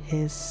to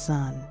his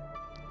son,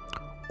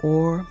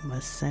 or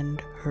must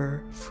send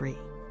her free.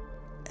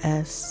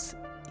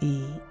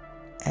 S3X.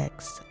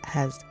 S3X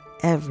has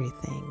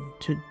everything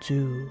to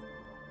do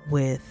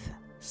with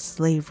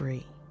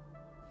slavery.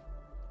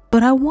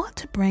 But I want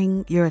to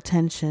bring your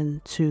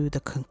attention to the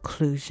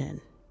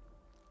conclusion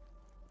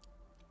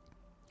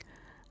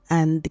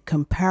and the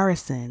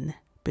comparison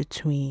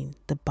between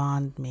the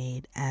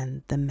bondmaid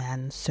and the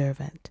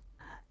manservant.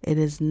 It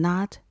is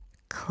not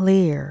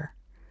clear,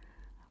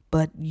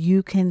 but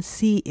you can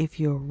see if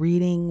you're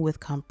reading with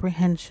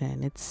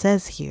comprehension. It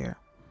says here,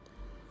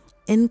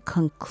 in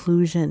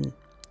conclusion,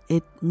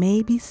 it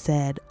may be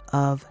said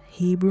of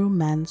Hebrew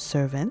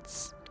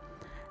manservants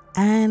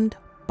and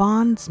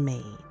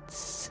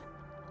bondsmaids,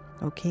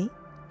 okay,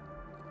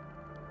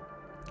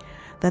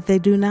 that they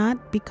do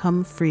not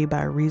become free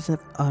by reason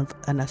of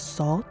an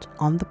assault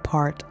on the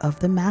part of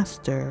the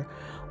master,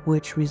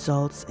 which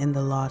results in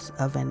the loss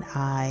of an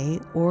eye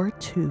or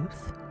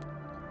tooth,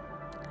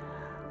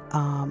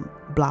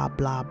 blah,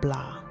 blah,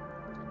 blah.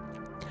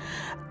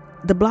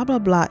 The blah, blah,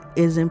 blah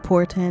is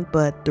important,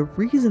 but the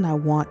reason I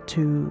want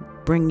to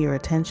bring your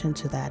attention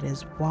to that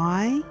is,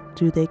 why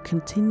do they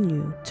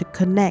continue to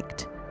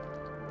connect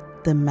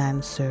the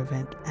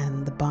manservant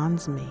and the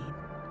bondsmaid?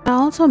 I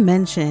also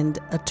mentioned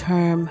a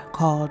term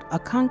called a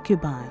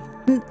concubine.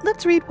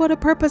 Let's read what a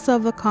purpose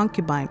of a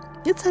concubine.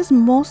 It says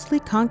mostly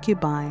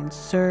concubines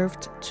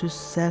served to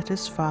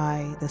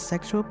satisfy the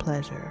sexual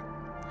pleasure,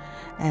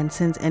 and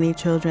since any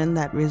children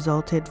that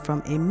resulted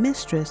from a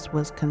mistress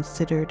was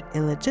considered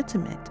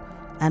illegitimate,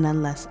 and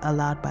unless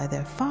allowed by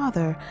their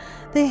father,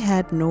 they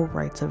had no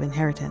rights of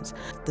inheritance.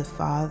 If the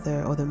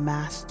father or the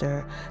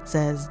master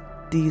says,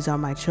 these are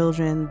my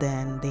children,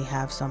 then they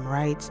have some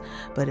rights.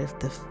 But if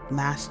the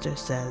master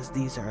says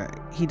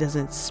he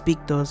doesn't speak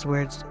those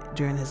words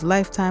during his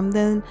lifetime,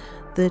 then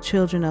the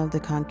children of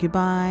the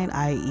concubine,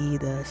 i.e.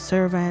 the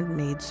servant,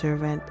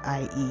 maidservant,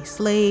 i.e.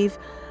 slave,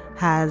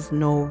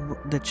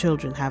 the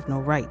children have no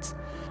rights.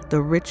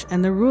 The rich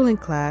and the ruling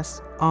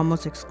class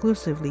almost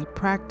exclusively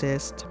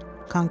practiced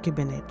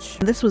concubinage.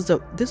 This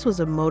was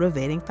a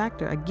motivating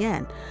factor.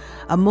 Again,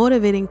 a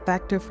motivating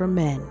factor for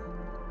men.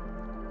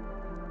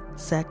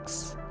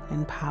 Sex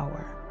and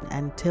power.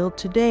 Until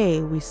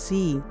today, we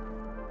see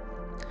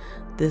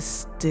the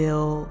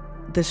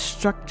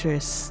structure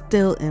is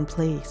still in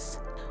place.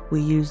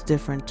 We use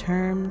different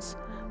terms,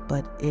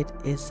 but it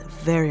is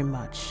very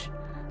much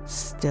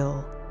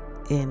still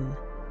in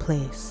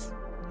place.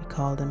 We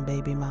call them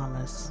baby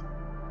mamas.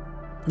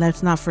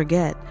 Let's not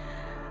forget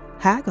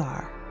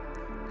Hagar.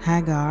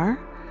 Hagar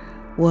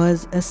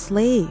was a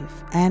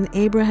slave and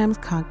Abraham's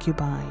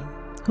concubine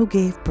who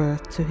gave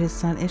birth to his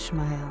son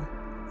Ishmael.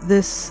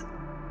 This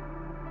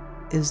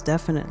is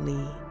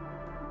definitely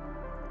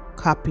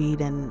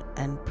copied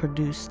and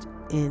produced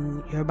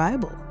in your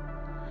Bible.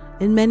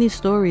 In many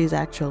stories,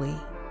 actually.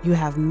 You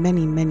have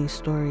many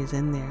stories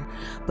in there,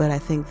 but I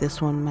think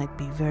this one might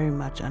be very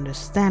much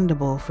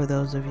understandable for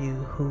those of you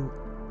who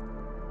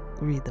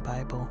read the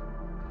Bible.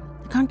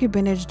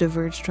 Concubinage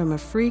diverged from a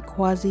free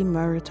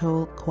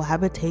quasi-marital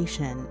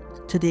cohabitation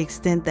to the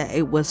extent that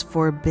it was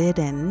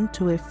forbidden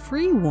to a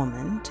free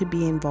woman to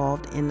be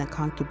involved in the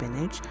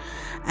concubinage,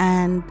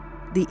 and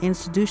the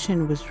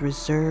institution was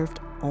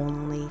reserved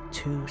only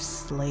to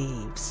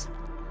slaves.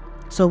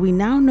 So we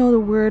now know the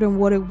word and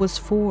what it was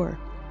for,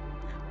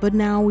 but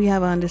now we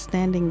have an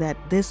understanding that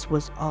this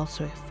was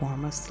also a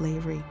form of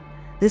slavery.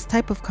 This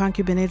type of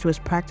concubinage was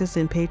practiced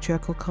in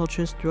patriarchal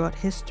cultures throughout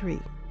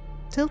history,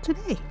 till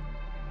today.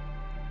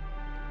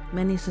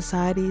 Many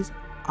societies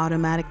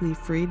automatically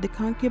freed the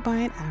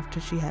concubine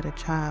after she had a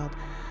child.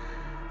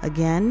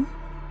 Again,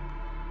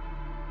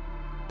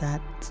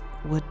 that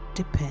would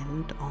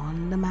depend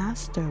on the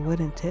master,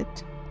 wouldn't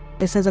it?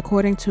 It says,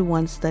 according to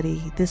one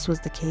study, this was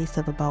the case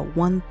of about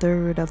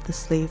 1/3 of the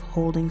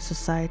slave-holding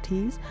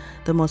societies,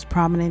 the most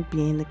prominent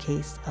being the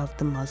case of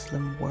the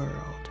Muslim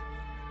world.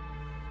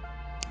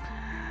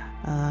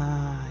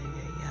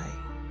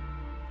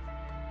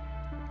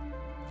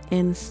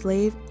 In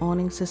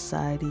slave-owning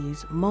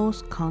societies,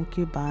 most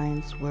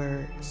concubines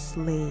were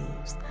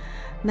slaves.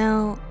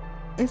 Now,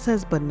 it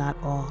says, but not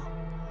all.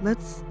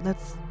 Let's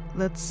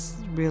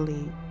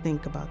really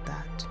think about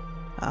that.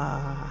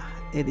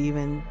 It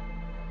even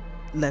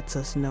lets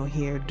us know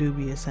here,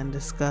 dubious and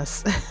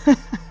discuss,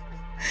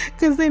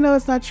 because they know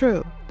it's not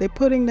true. They're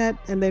putting that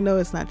and they know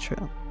it's not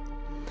true.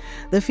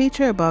 The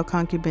feature about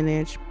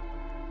concubinage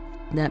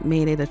that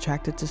made it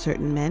attractive to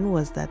certain men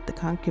was that the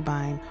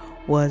concubine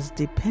was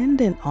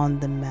dependent on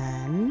the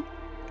man.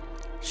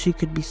 She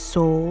could be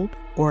sold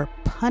or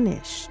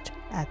punished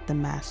at the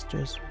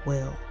master's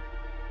will.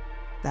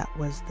 That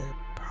was the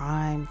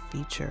prime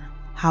feature.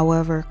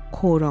 However,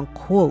 quote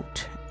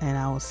unquote, and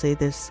I will say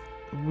this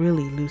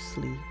really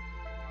loosely,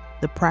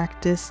 the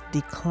practice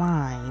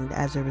declined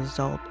as a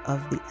result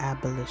of the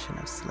abolition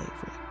of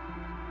slavery.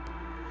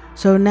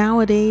 So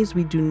nowadays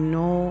we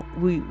don't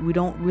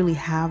really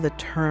have the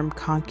term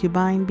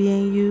concubine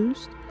being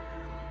used,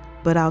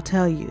 but I'll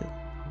tell you,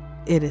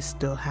 it is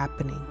still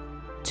happening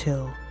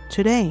till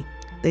today.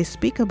 They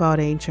speak about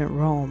ancient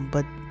Rome,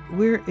 but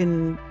we're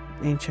in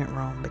ancient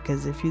Rome,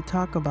 because if you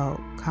talk about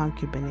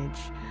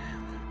concubinage,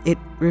 It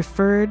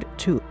referred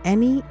to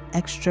any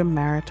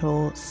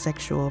extramarital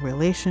sexual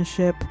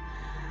relationship,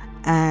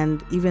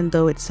 and even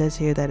though it says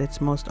here that it's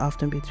most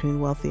often between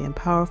wealthy and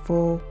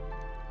powerful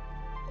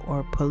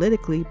or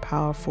politically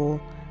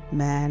powerful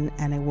man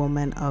and a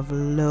woman of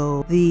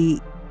low,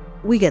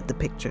 we get the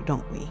picture,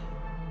 don't we?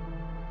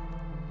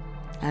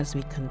 As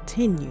we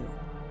continue,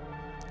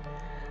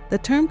 the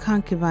term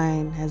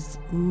concubine has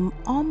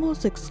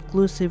almost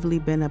exclusively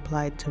been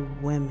applied to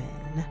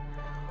women,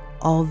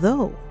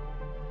 although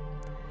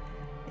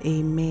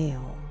a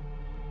male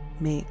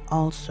may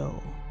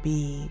also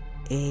be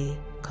a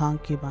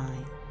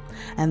concubine.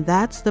 And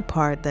that's the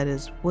part that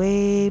is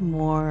way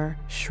more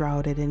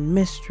shrouded in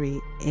mystery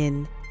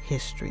in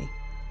history.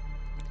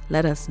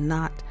 Let us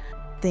not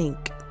think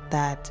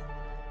that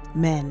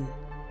men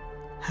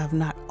have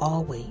not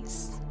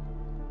always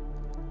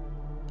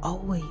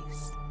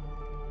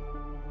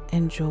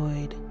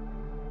enjoyed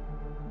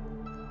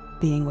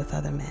being with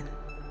other men.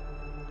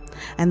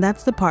 And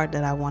that's the part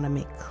that I want to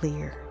make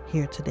clear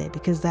here today,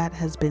 because that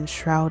has been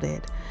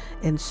shrouded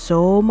in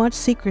so much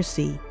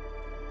secrecy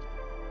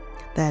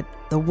that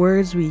the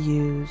words we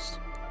use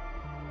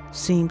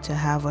seem to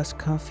have us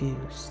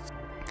confused.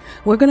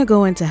 We're going to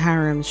go into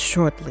harems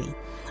shortly,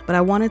 but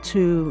I wanted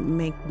to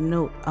make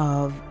note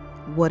of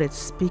what it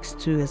speaks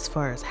to as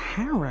far as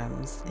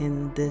harems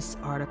in this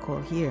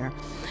article here.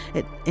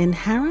 In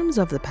harems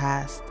of the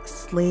past,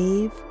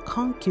 slave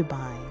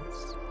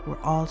concubines were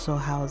also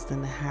housed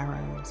in the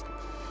harems.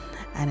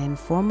 And in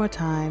former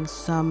times,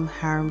 some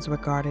harems were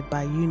guarded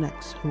by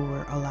eunuchs who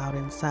were allowed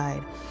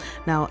inside.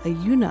 Now, a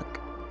eunuch,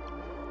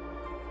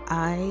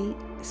 I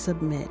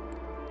submit,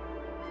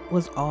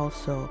 was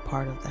also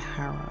part of the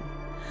harem.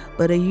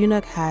 But a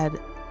eunuch had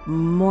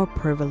more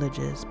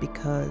privileges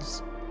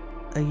because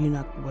a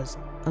eunuch was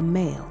a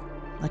male,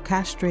 a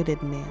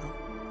castrated male.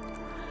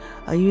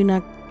 A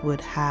eunuch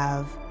would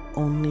have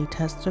only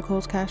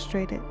testicles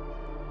castrated,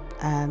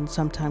 and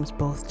sometimes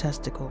both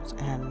testicles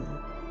and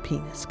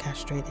penis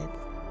castrated.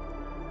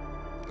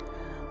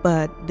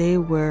 But they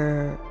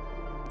were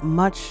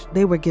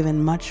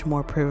given much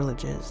more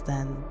privileges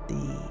than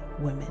the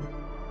women.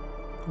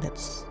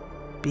 Let's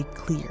be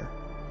clear.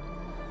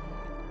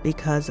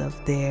 Because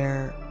of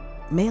their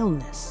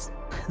maleness.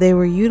 They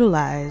were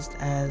utilized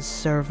as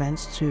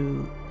servants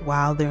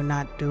while they're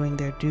not doing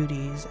their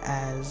duties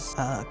as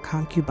a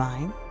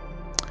concubine,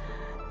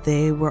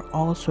 they were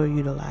also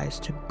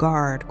utilized to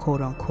guard,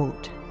 quote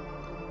unquote,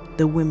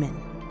 the women.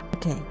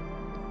 Okay.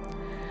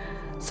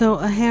 So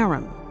a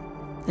harem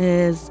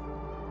is,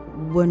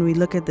 when we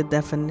look at the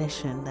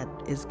definition that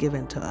is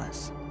given to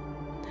us,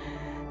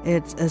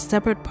 it's a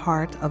separate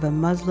part of a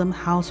Muslim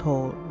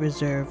household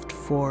reserved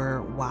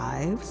for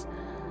wives,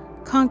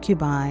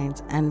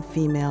 concubines, and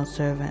female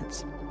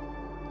servants.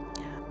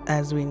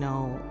 As we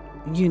know,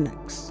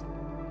 eunuchs.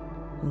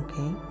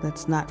 Okay,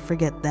 let's not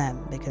forget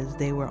them because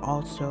they were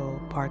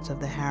also parts of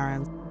the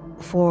harem.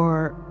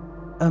 For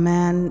a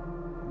man,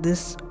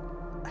 this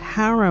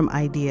harem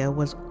idea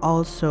was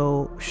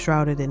also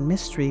shrouded in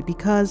mystery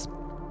because,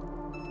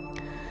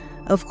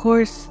 of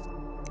course,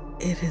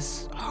 it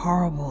is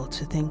horrible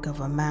to think of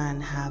a man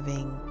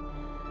having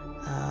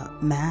a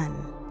man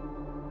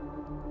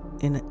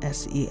in an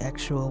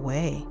S3X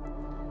way.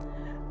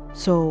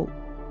 So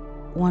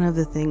one of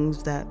the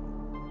things that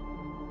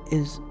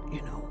is,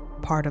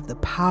 part of the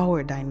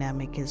power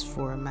dynamic is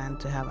for a man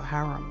to have a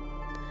harem.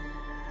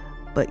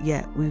 But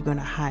yet we're going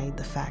to hide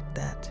the fact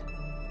that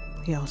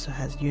he also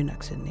has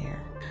eunuchs in there.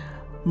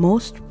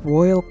 Most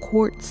royal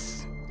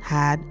courts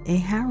had a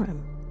harem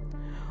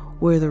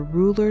where the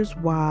ruler's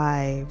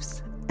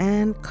wives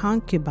and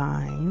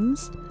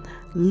concubines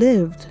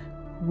lived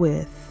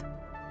with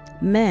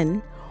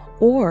men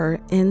or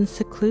in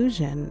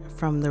seclusion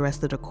from the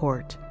rest of the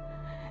court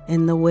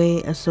in the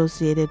way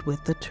associated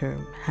with the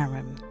term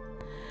harem.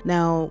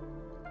 Now,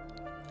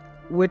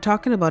 we're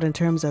talking about in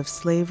terms of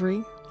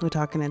slavery, we're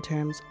talking in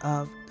terms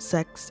of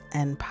sex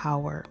and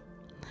power,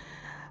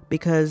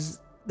 because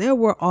there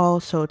were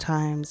also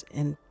times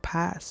in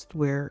past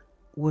where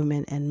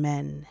women and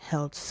men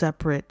held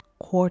separate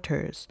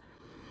quarters.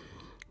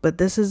 But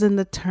this is in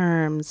the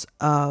terms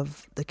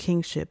of the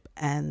kingship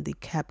and the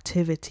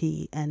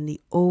captivity and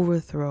the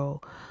overthrow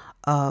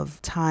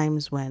of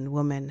times when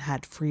women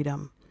had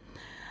freedom.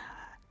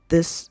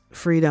 This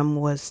freedom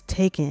was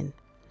taken.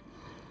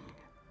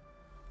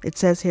 It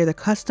says here, the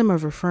custom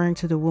of referring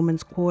to the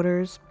woman's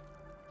quarters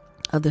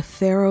of the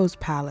Pharaoh's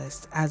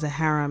palace as a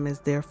harem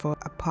is therefore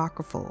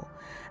apocryphal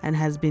and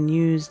has been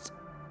used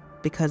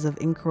because of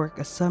incorrect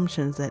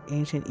assumptions that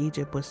ancient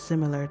Egypt was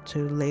similar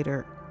to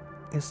later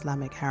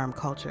Islamic harem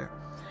culture.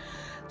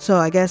 So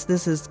I guess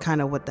this is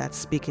kind of what that's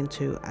speaking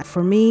to.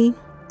 For me,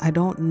 I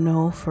don't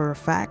know for a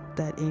fact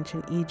that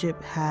ancient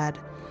Egypt had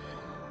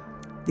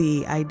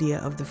the idea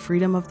of the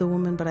freedom of the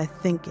woman, but I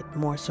think it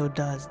more so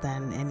does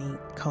than any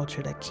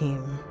culture that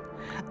came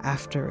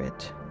after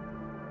it.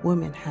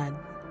 Women had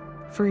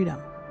freedom.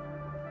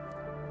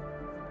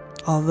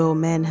 Although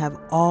men have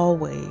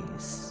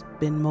always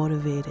been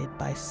motivated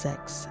by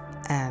sex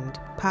and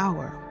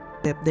power.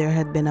 There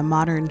had been a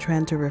modern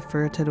trend to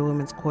refer to the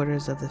women's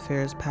quarters of the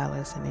Pharaoh's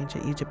palace in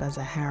ancient Egypt as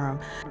a harem.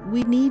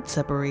 We need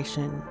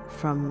separation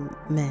from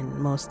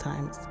men most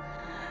times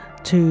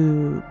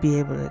to be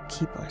able to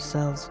keep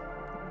ourselves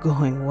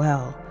going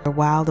well.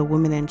 While the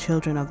women and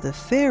children of the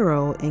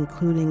Pharaoh,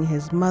 including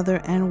his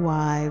mother and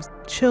wives,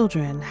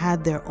 children,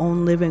 had their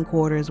own living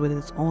quarters with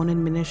its own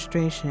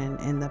administration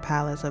in the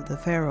palace of the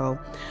Pharaoh,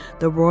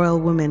 the royal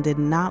women did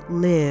not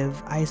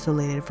live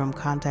isolated from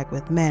contact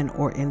with men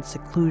or in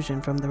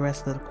seclusion from the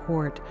rest of the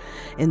court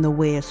in the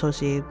way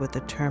associated with the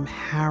term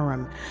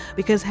harem,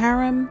 because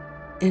harem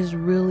is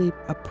really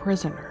a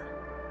prisoner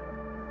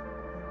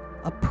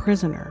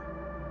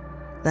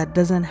that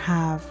doesn't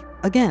have,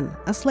 again,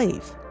 a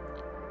slave.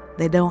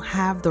 They don't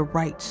have the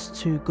rights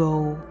to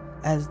go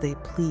as they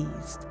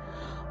pleased.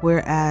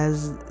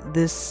 Whereas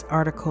this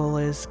article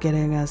is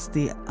getting us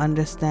the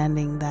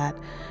understanding that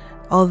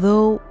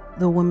although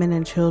the women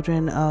and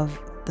children of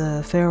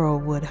the Pharaoh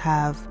would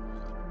have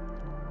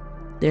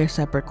their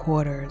separate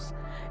quarters,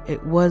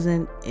 it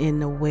wasn't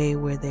in a way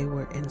where they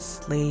were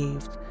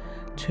enslaved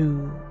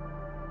to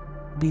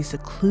be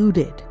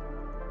secluded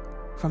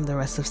from the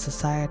rest of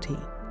society.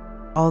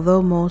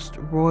 Although most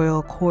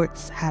royal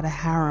courts had a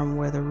harem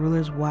where the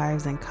ruler's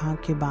wives and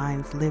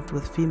concubines lived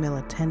with female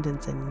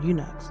attendants and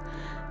eunuchs,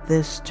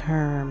 this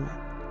term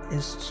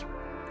is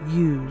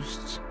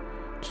used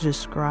to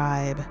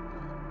describe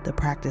the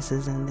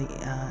practices in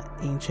the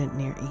ancient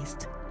Near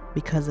East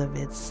because of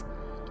its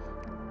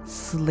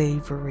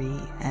slavery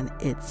and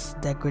its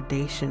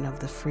degradation of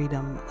the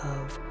freedom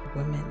of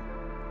women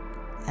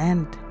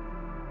and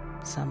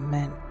some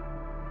men.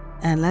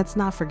 And let's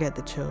not forget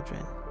the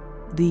children.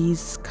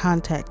 These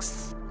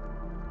contexts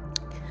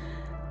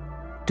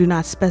do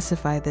not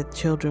specify that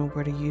children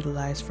were to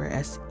utilize for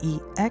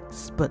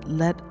S3X, but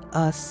let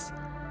us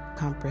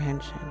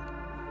comprehension.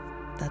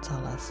 That's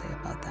all I'll say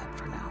about that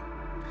for now.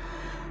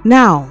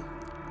 Now,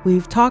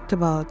 we've talked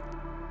about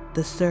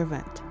the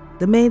servant,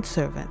 the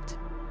maidservant.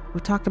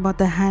 We've talked about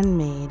the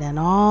handmaid and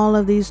all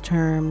of these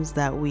terms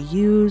that we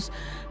use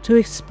to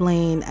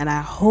explain, and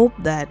I hope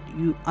that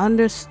you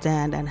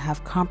understand and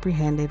have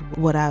comprehended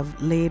what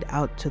I've laid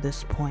out to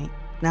this point.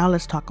 Now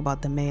let's talk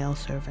about the male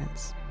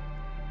servants.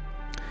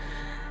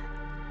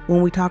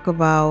 When we talk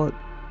about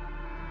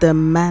the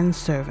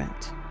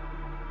manservant,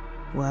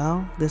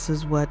 well, this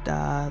is what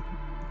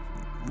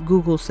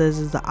Google says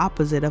is the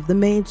opposite of the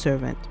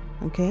maidservant,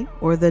 okay?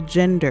 Or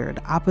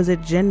the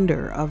opposite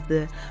gender of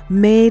the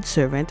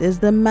maidservant is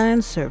the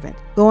manservant.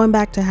 Going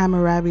back to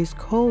Hammurabi's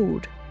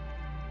code,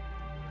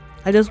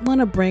 I just want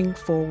to bring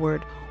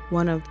forward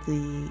one of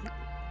the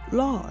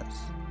laws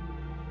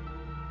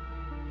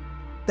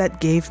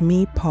that gave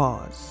me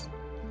pause.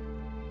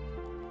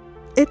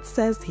 It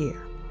says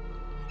here,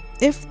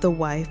 if the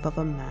wife of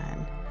a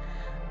man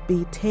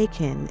be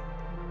taken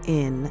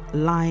in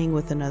lying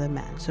with another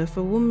man, so if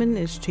a woman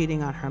is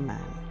cheating on her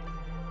man,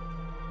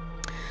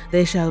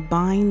 they shall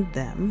bind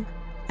them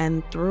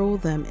and throw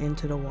them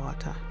into the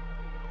water.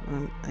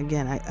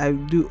 Again, I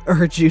do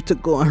urge you to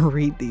go and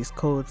read these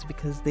codes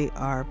because they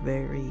are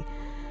very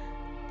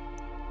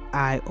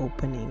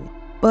eye-opening.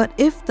 But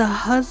if the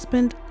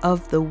husband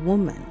of the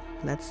woman,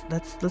 let's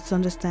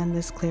understand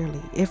this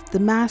clearly. If the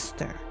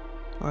master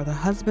or the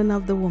husband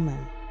of the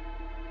woman,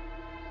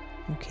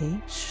 okay,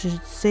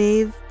 should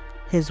save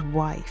his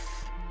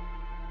wife,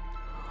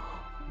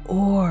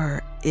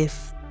 or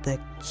if the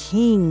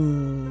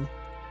king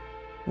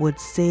would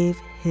save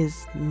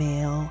his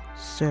male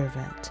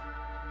servant,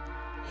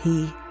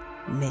 he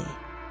may.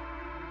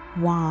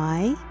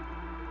 Why?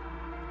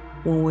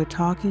 When we're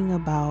talking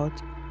about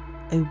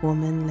a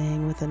woman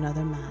laying with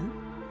another man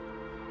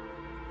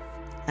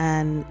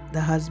and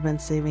the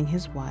husband saving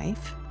his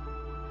wife,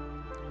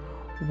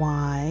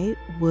 why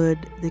would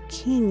the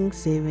king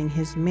saving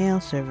his male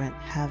servant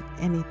have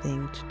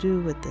anything to do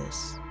with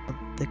this?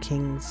 The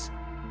king's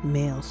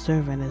male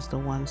servant is the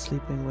one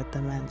sleeping with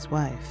the man's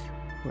wife,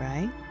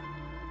 right?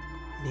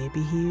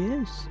 Maybe he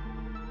is.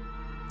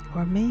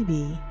 Or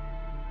maybe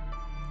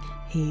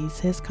he's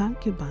his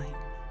concubine,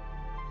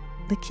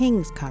 the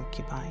king's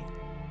concubine.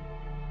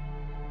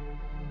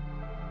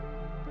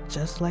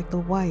 Just like the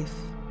wife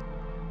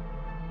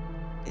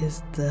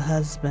is the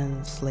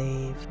husband's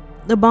slave.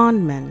 The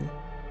bondman.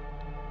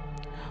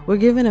 We're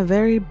given a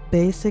very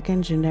basic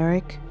and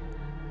generic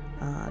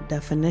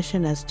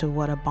definition as to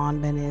what a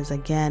bondman is.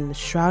 Again,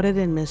 shrouded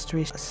in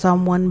mystery,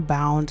 someone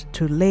bound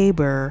to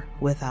labor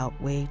without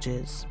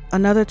wages.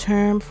 Another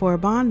term for a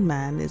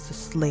bondman is a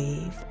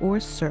slave or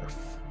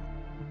serf.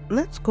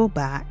 Let's go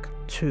back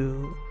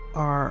to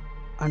our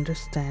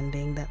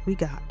understanding that we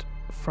got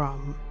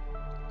from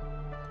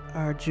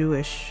our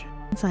Jewish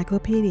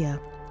encyclopedia.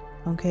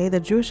 Okay, the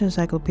Jewish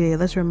encyclopedia,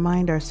 let's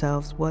remind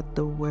ourselves what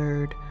the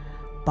word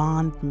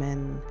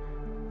bondman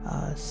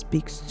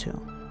speaks to.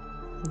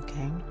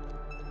 Okay,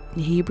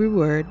 the Hebrew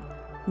word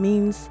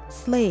means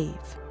slave.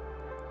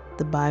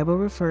 The Bible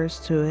refers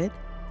to it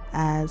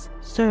as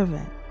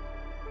servant.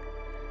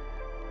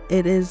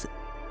 It is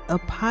a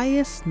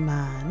pious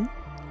man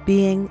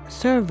being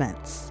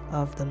servants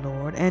of the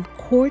Lord, and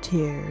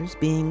courtiers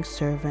being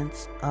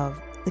servants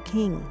of the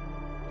king.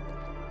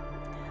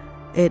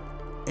 It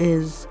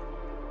is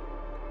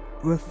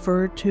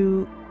referred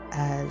to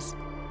as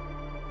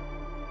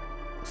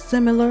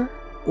similar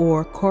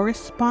or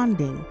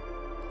corresponding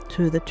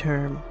to the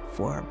term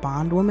for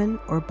bondwoman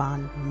or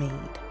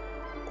bondmaid,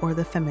 or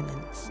the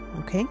feminines,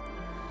 okay?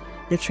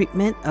 The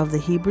treatment of the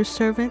Hebrew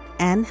servant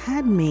and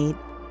handmaid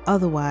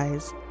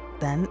otherwise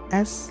than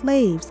as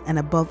slaves, and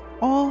above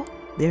all,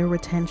 their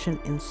retention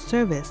in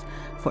service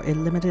for a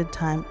limited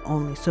time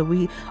only. So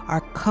we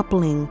are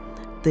coupling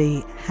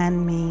the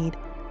handmaid,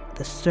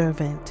 the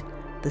servant,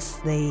 the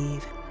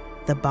slave,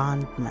 the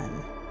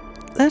bondman.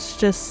 Let's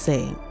just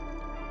say,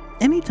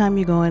 anytime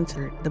you go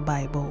into the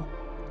Bible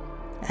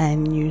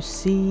and you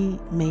see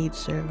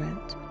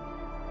maidservant,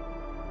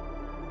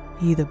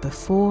 either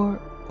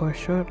before or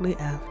shortly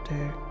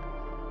after,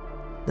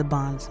 the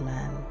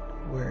bondsman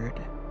word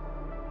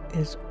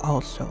is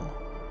also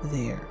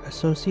there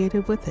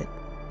associated with it.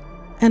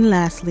 And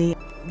lastly,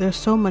 there's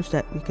so much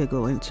that we could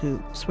go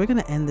into, so we're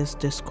going to end this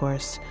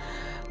discourse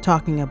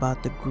talking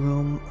about the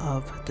groom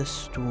of the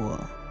stool.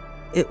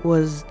 It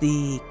was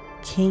the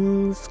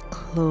king's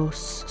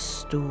close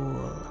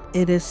stool.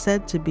 It is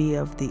said to be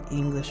of the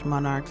English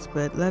monarchs,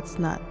 but let's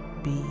not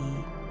be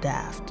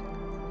daft.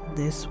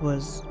 This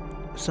was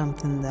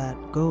something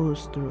that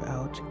goes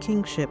throughout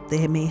kingship.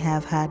 They may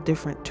have had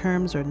different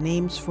terms or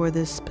names for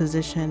this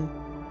position,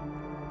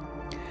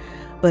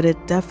 but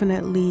it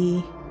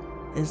definitely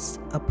is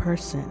a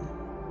person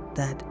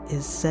that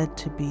is said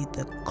to be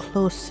the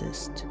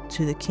closest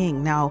to the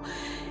king. Now,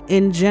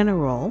 in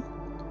general,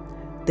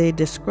 they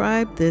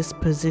describe this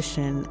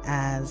position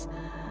as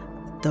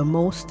the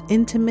most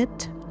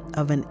intimate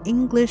of an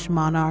English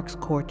monarch's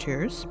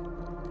courtiers,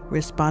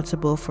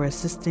 responsible for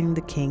assisting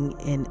the king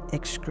in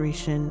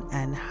excretion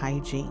and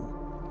hygiene.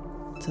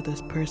 So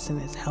this person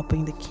is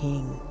helping the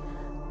king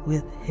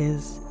with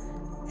his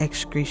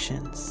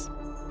excretions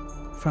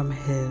from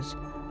his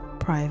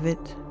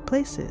private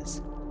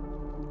places.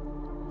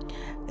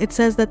 It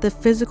says that the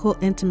physical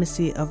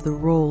intimacy of the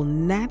role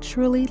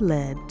naturally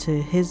led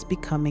to his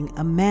becoming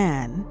a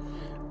man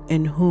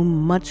in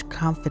whom much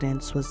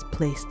confidence was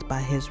placed by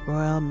his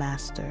royal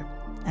master,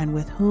 and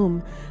with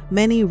whom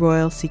many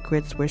royal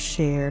secrets were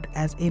shared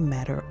as a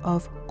matter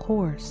of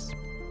course.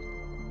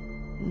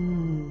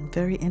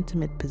 Very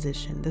intimate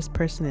position. This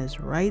person is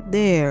right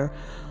there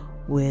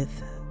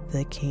with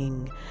the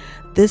king.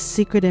 This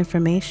secret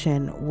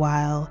information,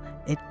 while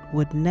it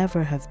would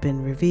never have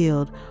been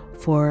revealed,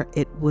 for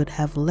it would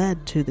have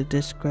led to the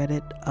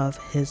discredit of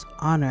his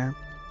honor.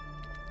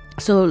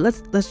 So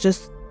let's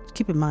just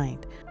keep in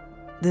mind,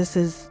 this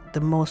is the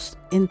most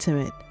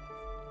intimate.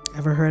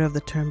 Ever heard of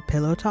the term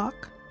pillow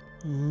talk?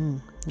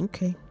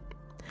 Okay.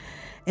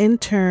 In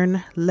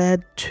turn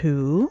led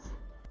to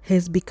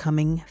his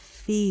becoming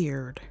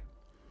feared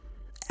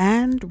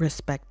and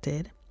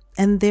respected,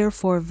 and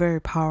therefore very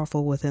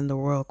powerful within the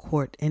royal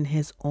court in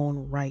his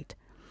own right.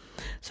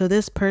 So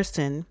this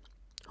person,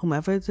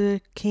 whomever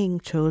the king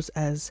chose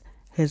as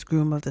his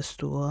groom of the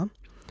stool,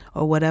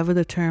 or whatever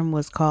the term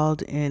was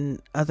called in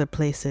other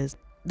places,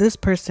 this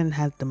person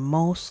had the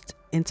most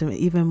intimate,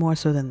 even more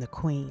so than the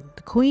queen.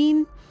 The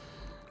queen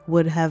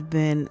would have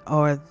been,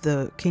 or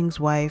the king's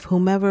wife,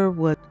 whomever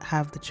would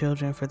have the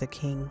children for the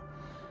king,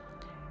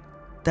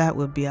 that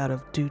would be out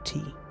of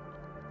duty.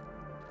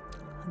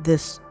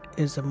 This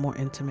is a more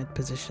intimate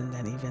position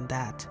than even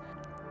that.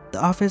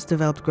 The office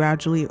developed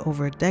gradually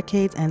over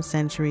decades and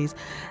centuries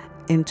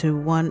into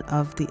one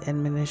of the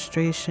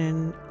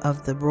administration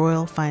of the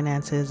royal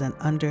finances, and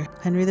under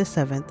Henry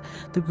VII,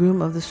 the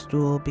groom of the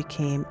stool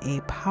became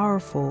a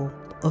powerful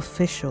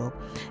official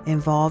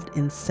involved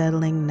in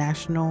settling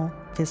national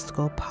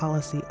fiscal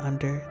policy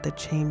under the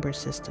chamber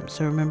system.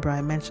 So remember,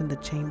 I mentioned the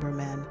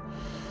chamberman.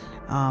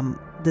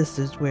 This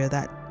is where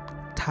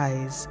that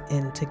ties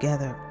in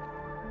together.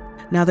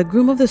 Now, the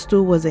groom of the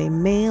stool was a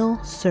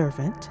male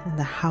servant in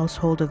the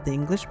household of the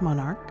English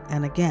monarch.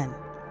 And again,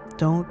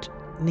 don't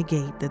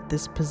negate that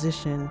this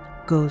position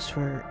goes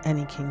for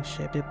any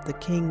kingship. The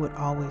king would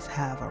always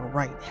have a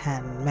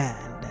right-hand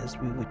man, as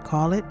we would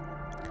call it,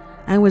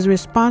 and was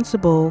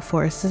responsible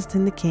for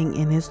assisting the king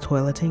in his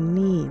toileting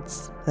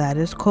needs. That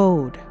is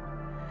code.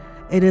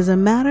 It is a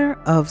matter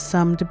of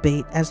some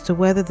debate as to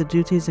whether the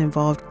duties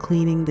involved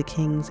cleaning the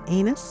king's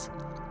anus,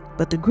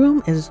 but the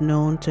groom is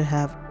known to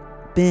have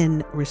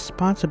been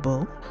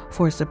responsible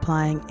for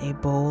supplying a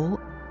bowl,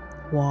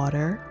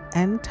 water,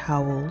 and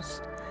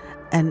towels,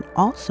 and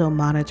also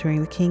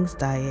monitoring the king's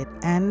diet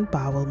and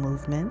bowel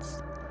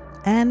movements,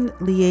 and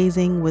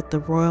liaising with the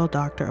royal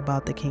doctor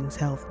about the king's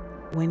health.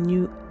 When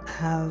you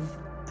have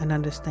an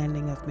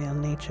understanding of male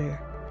nature,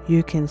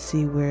 you can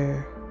see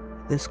where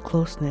this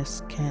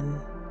closeness can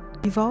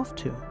evolve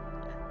to.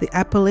 The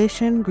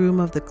appellation groom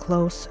of the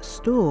close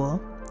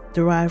stool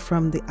derived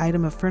from the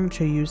item of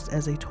furniture used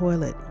as a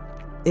toilet.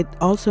 It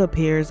also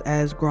appears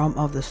as groom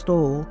of the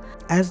stool,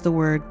 as the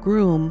word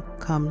groom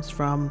comes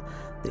from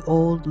the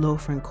old Low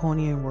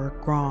Franconian word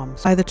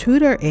groms. By the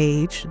Tudor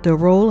age, the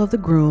role of the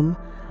groom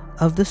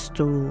of the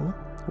stool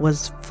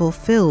was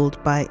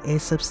fulfilled by a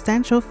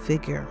substantial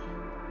figure.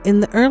 In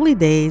the early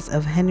days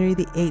of Henry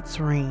VIII's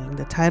reign,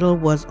 the title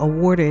was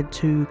awarded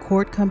to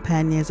court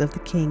companions of the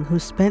king who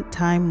spent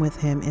time with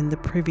him in the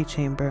privy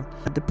chamber.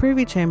 The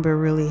privy chamber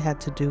really had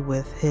to do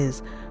with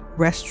his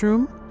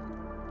restroom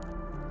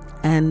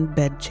and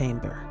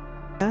bedchamber.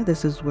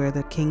 This is where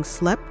the king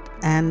slept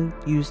and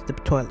used the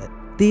toilet.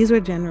 These were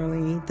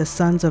generally the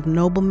sons of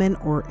noblemen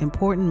or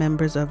important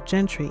members of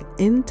gentry.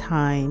 In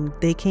time,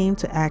 they came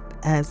to act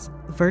as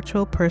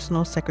virtual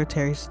personal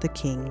secretaries to the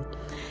king,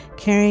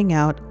 carrying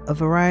out a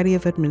variety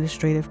of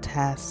administrative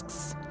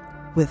tasks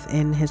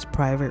within his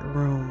private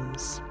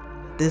rooms.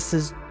 This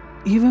is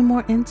even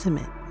more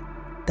intimate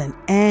than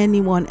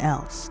anyone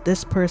else.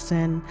 This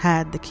person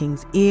had the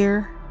king's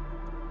ear.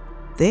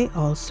 They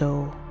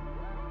also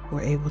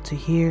were able to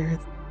hear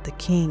the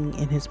king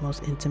in his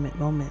most intimate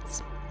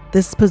moments.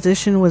 This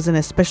position was an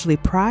especially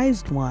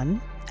prized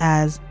one,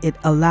 as it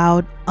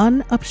allowed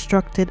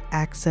unobstructed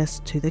access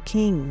to the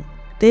king.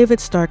 David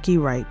Starkey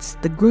writes,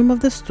 "The groom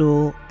of the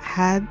stool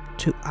had,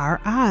 to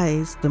our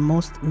eyes, the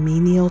most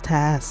menial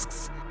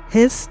tasks.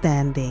 His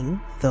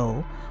standing,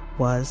 though,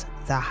 was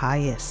the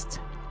highest."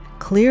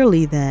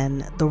 Clearly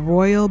then, the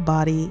royal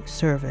body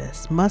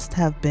service must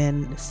have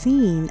been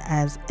seen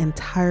as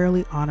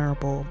entirely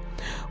honorable,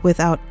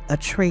 without a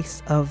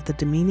trace of the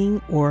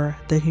demeaning or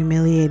the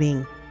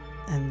humiliating.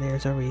 And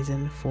there's a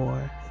reason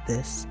for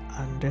this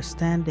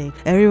understanding.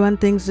 Everyone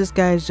thinks this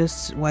guy is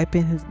just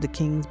wiping the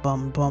king's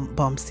bum,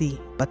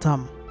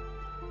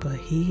 but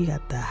he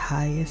got the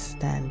highest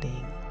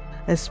standing,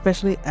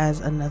 especially as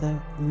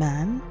another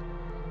man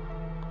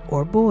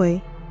or boy.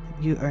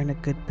 You earn a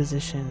good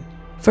position.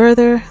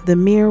 Further, the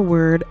mere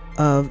word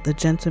of the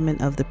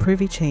gentleman of the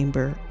privy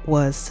chamber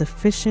was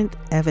sufficient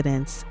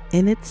evidence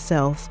in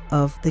itself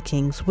of the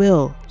king's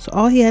will. So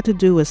all he had to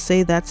do was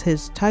say that's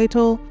his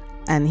title,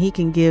 and he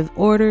can give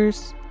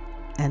orders,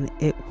 and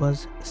it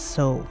was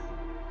so.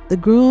 The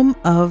groom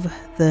of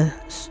the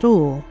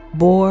stool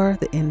bore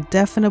the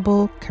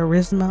indefinable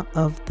charisma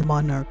of the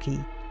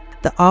monarchy.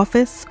 The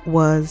office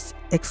was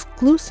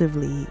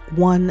exclusively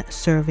one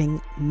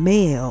serving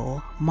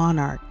male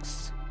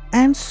monarchs.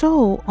 And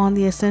so, on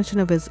the ascension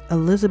of his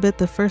Elizabeth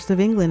I of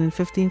England in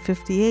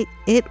 1558,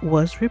 it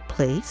was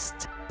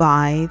replaced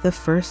by the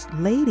First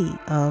Lady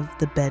of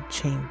the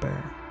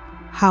bedchamber.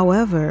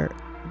 However,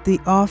 the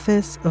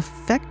office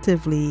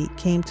effectively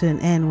came to an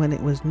end when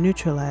it was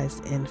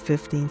neutralized in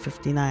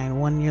 1559,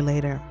 1 year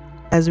later.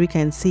 As we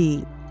can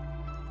see,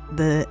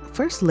 the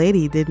First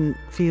Lady didn't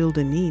feel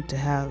the need to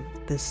have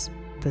this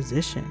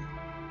position.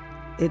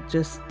 It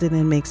just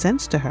didn't make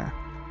sense to her.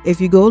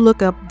 If you go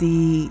look up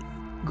the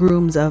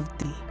grooms of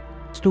the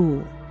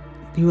stool,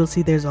 you will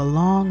see there's a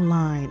long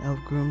line of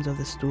grooms of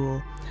the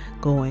stool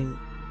going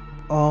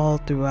all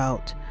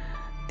throughout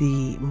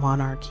the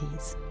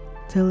monarchies,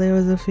 till there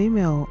was a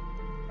female,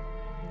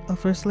 a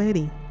First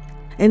Lady.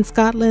 In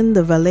Scotland,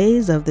 the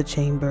valets of the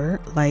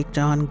chamber, like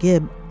John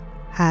Gibb,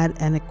 had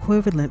an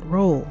equivalent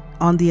role.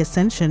 On the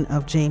ascension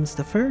of James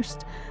I,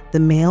 the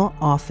male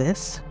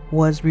office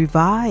was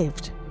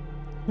revived.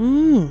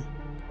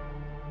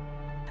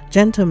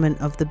 Gentleman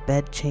of the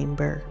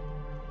bedchamber,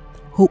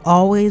 who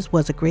always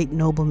was a great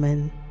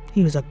nobleman.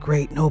 He was a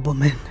great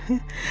nobleman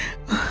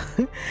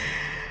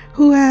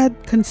who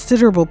had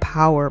considerable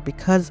power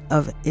because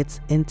of its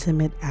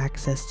intimate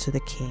access to the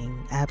king.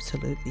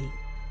 Absolutely.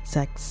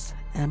 Sex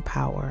and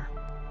power.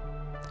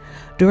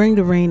 During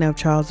the reign of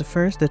Charles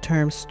I, the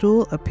term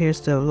stool appears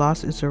to have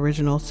lost its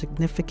original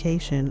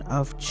signification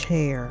of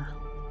chair,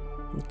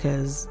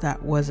 because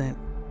that wasn't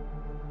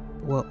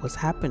what was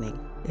happening.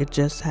 It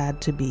just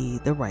had to be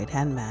the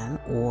right-hand man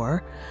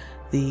or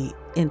the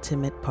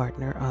intimate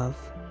partner of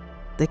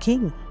the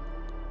king.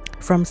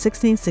 From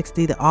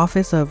 1660, the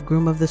office of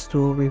groom of the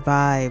stool,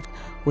 revived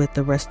with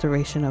the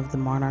restoration of the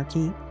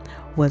monarchy,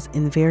 was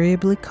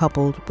invariably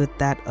coupled with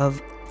that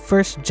of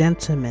first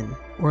gentleman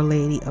or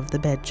lady of the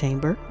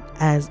bedchamber.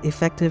 As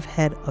effective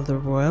head of the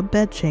royal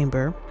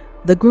bedchamber,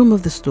 the groom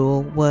of the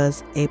stool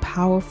was a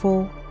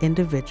powerful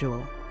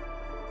individual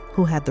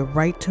who had the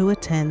right to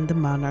attend the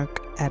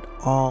monarch at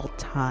all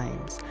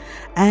times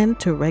and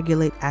to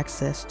regulate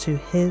access to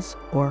his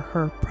or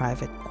her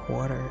private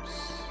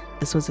quarters.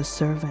 This was a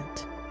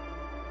servant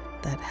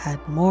that had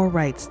more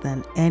rights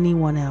than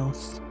anyone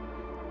else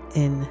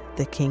in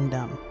the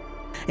kingdom.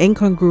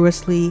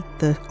 Incongruously,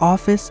 the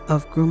office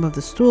of groom of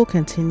the stool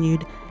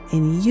continued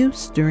in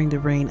use during the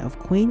reign of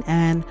Queen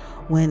Anne,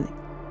 when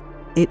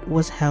it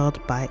was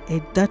held by a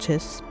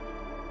duchess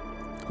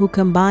who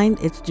combined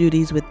its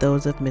duties with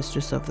those of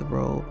mistress of the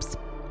robes.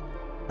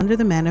 Under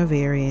the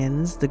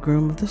Hanoverians, the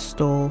groom of the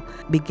stool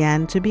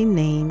began to be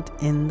named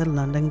in the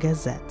London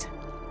Gazette.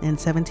 In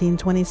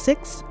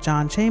 1726,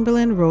 John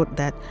Chamberlain wrote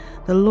that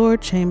the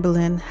Lord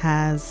Chamberlain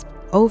has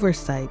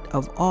oversight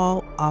of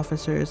all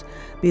officers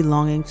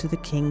belonging to the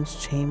King's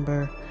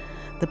Chamber,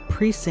 the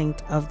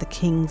precinct of the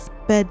king's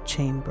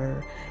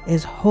bedchamber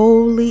is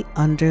wholly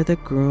under the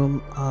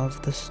groom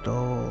of the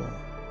stole.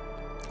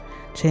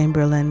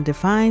 Chamberlain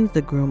defines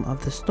the groom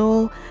of the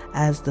stole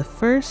as the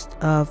first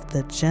of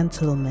the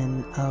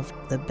gentlemen of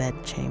the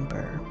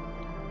bedchamber,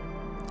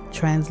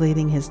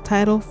 translating his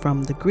title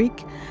from the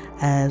Greek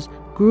as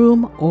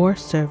groom or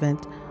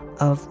servant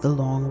of the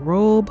long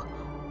robe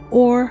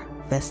or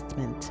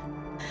vestment.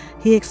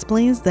 He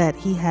explains that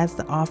he has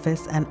the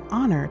office and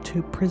honor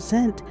to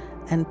present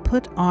and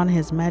put on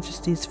His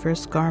Majesty's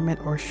first garment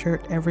or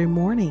shirt every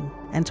morning,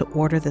 and to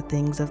order the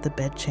things of the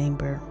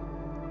bedchamber.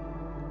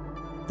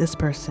 This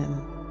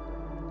person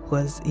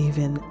was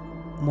even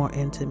more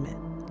intimate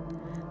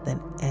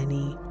than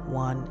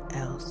anyone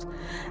else.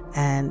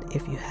 And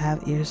if you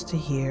have ears to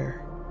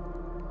hear,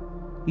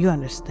 you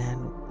understand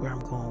where I'm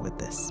going with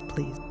this,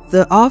 please.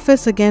 The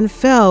office again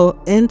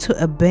fell into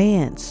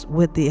abeyance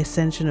with the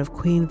ascension of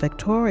Queen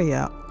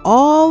Victoria,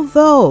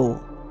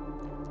 although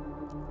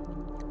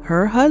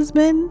her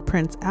husband,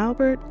 Prince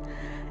Albert,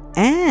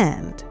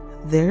 and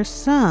their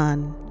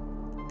son,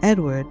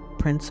 Edward,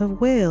 Prince of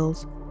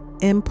Wales,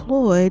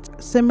 employed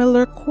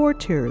similar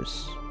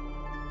courtiers.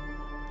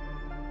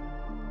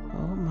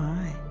 Oh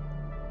my.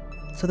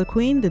 So the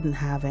Queen didn't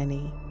have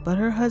any, but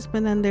her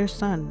husband and their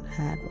son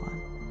had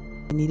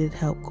one. They needed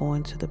help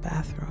going to the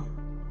bathroom,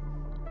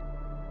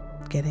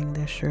 getting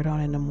their shirt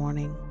on in the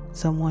morning,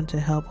 someone to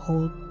help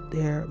hold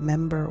their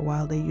member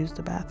while they use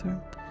the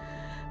bathroom,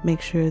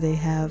 make sure they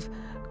have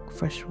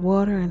fresh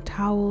water and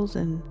towels,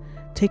 and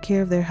take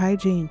care of their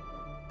hygiene,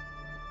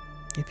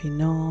 if you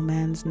know a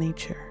man's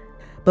nature.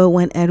 But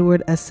when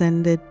Edward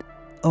acceded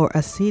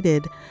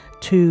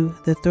to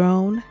the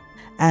throne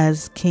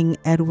as King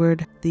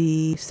Edward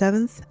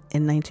VII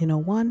in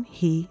 1901,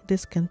 he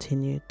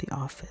discontinued the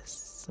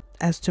office.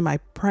 As to my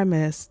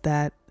premise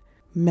that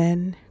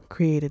men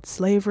created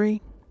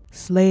slavery,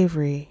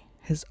 slavery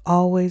has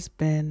always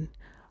been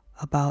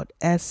about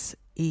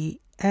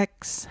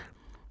S3X.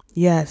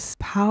 Yes,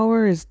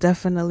 power is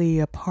definitely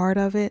a part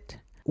of it.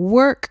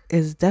 Work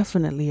is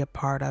definitely a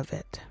part of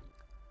it.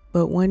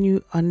 But when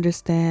you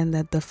understand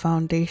that the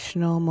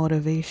foundational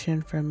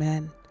motivation for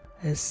men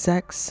is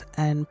sex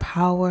and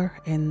power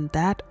in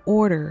that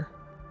order,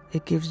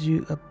 it gives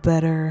you a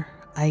better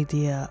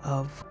idea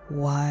of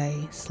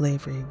why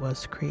slavery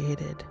was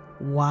created,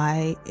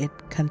 why it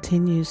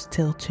continues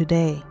till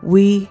today.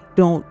 We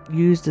don't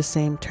use the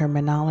same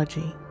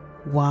terminology.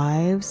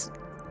 Wives,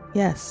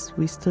 yes,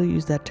 we still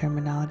use that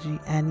terminology,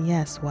 and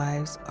yes,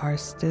 wives are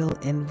still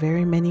in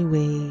very many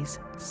ways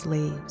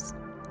slaves.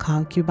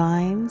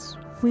 Concubines,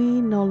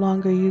 we no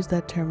longer use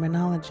that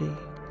terminology.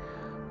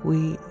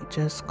 We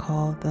just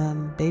call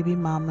them baby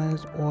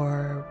mamas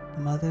or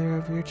mother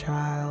of your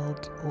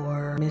child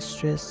or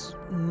mistress.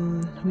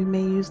 We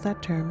may use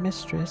that term,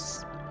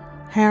 mistress.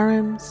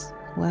 Harems,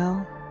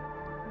 well,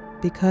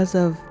 because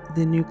of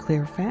the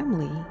nuclear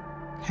family,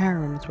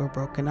 harems were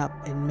broken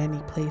up in many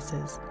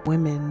places.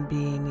 Women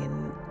being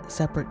in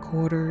separate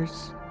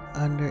quarters,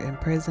 under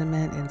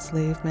imprisonment,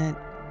 enslavement,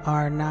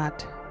 are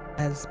not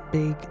as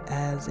big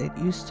as it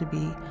used to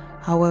be.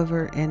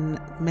 However, in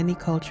many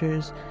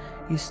cultures,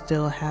 you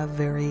still have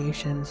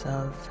variations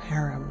of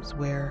harems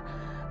where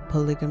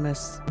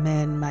polygamous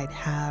men might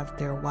have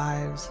their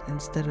wives,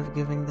 instead of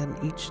giving them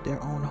each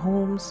their own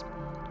homes,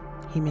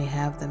 he may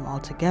have them all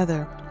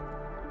together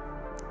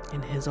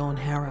in his own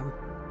harem.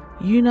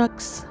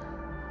 Eunuchs,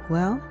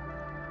 well,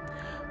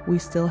 we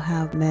still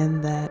have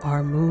men that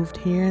are moved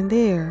here and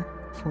there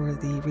for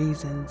the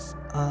reasons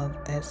of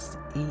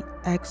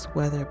S3X,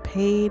 whether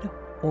paid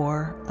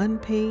or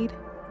unpaid.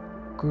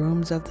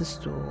 Grooms of the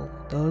stool,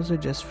 those are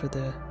just for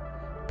the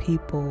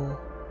people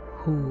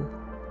who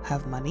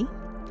have money.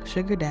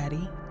 Sugar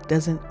daddy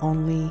doesn't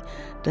only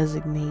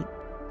designate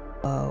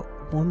a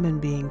woman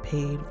being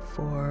paid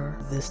for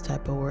this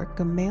type of work.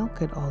 A male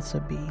could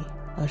also be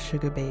a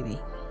sugar baby.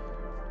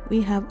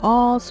 We have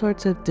all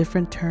sorts of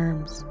different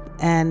terms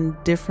and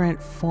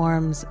different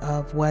forms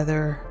of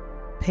whether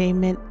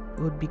payment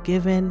would be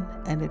given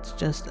and it's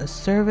just a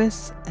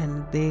service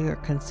and they are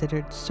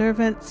considered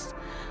servants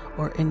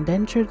or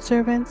indentured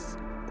servants,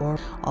 or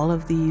all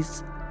of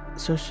these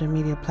social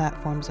media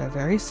platforms are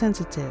very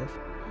sensitive.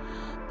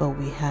 But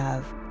we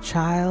have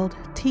child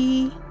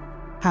tea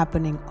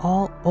happening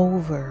all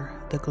over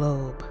the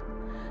globe,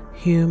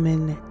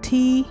 human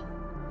tea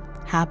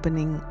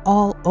happening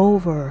all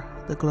over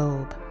the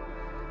globe,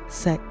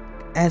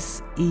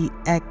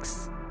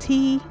 S3X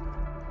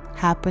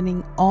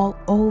happening all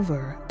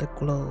over the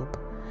globe.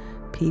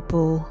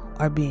 People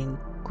are being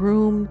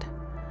groomed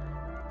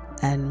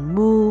and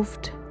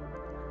moved,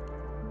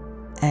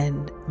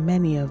 and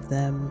many of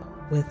them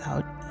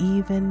without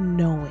even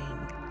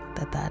knowing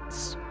that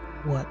that's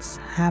what's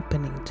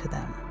happening to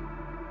them.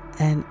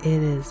 And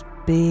it is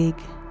big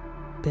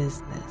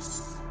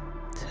business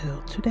till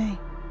today.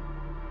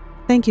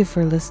 Thank you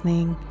for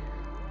listening.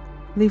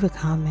 Leave a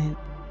comment,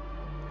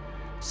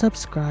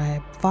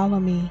 subscribe, follow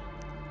me,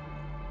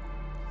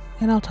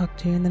 and I'll talk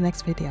to you in the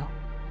next video.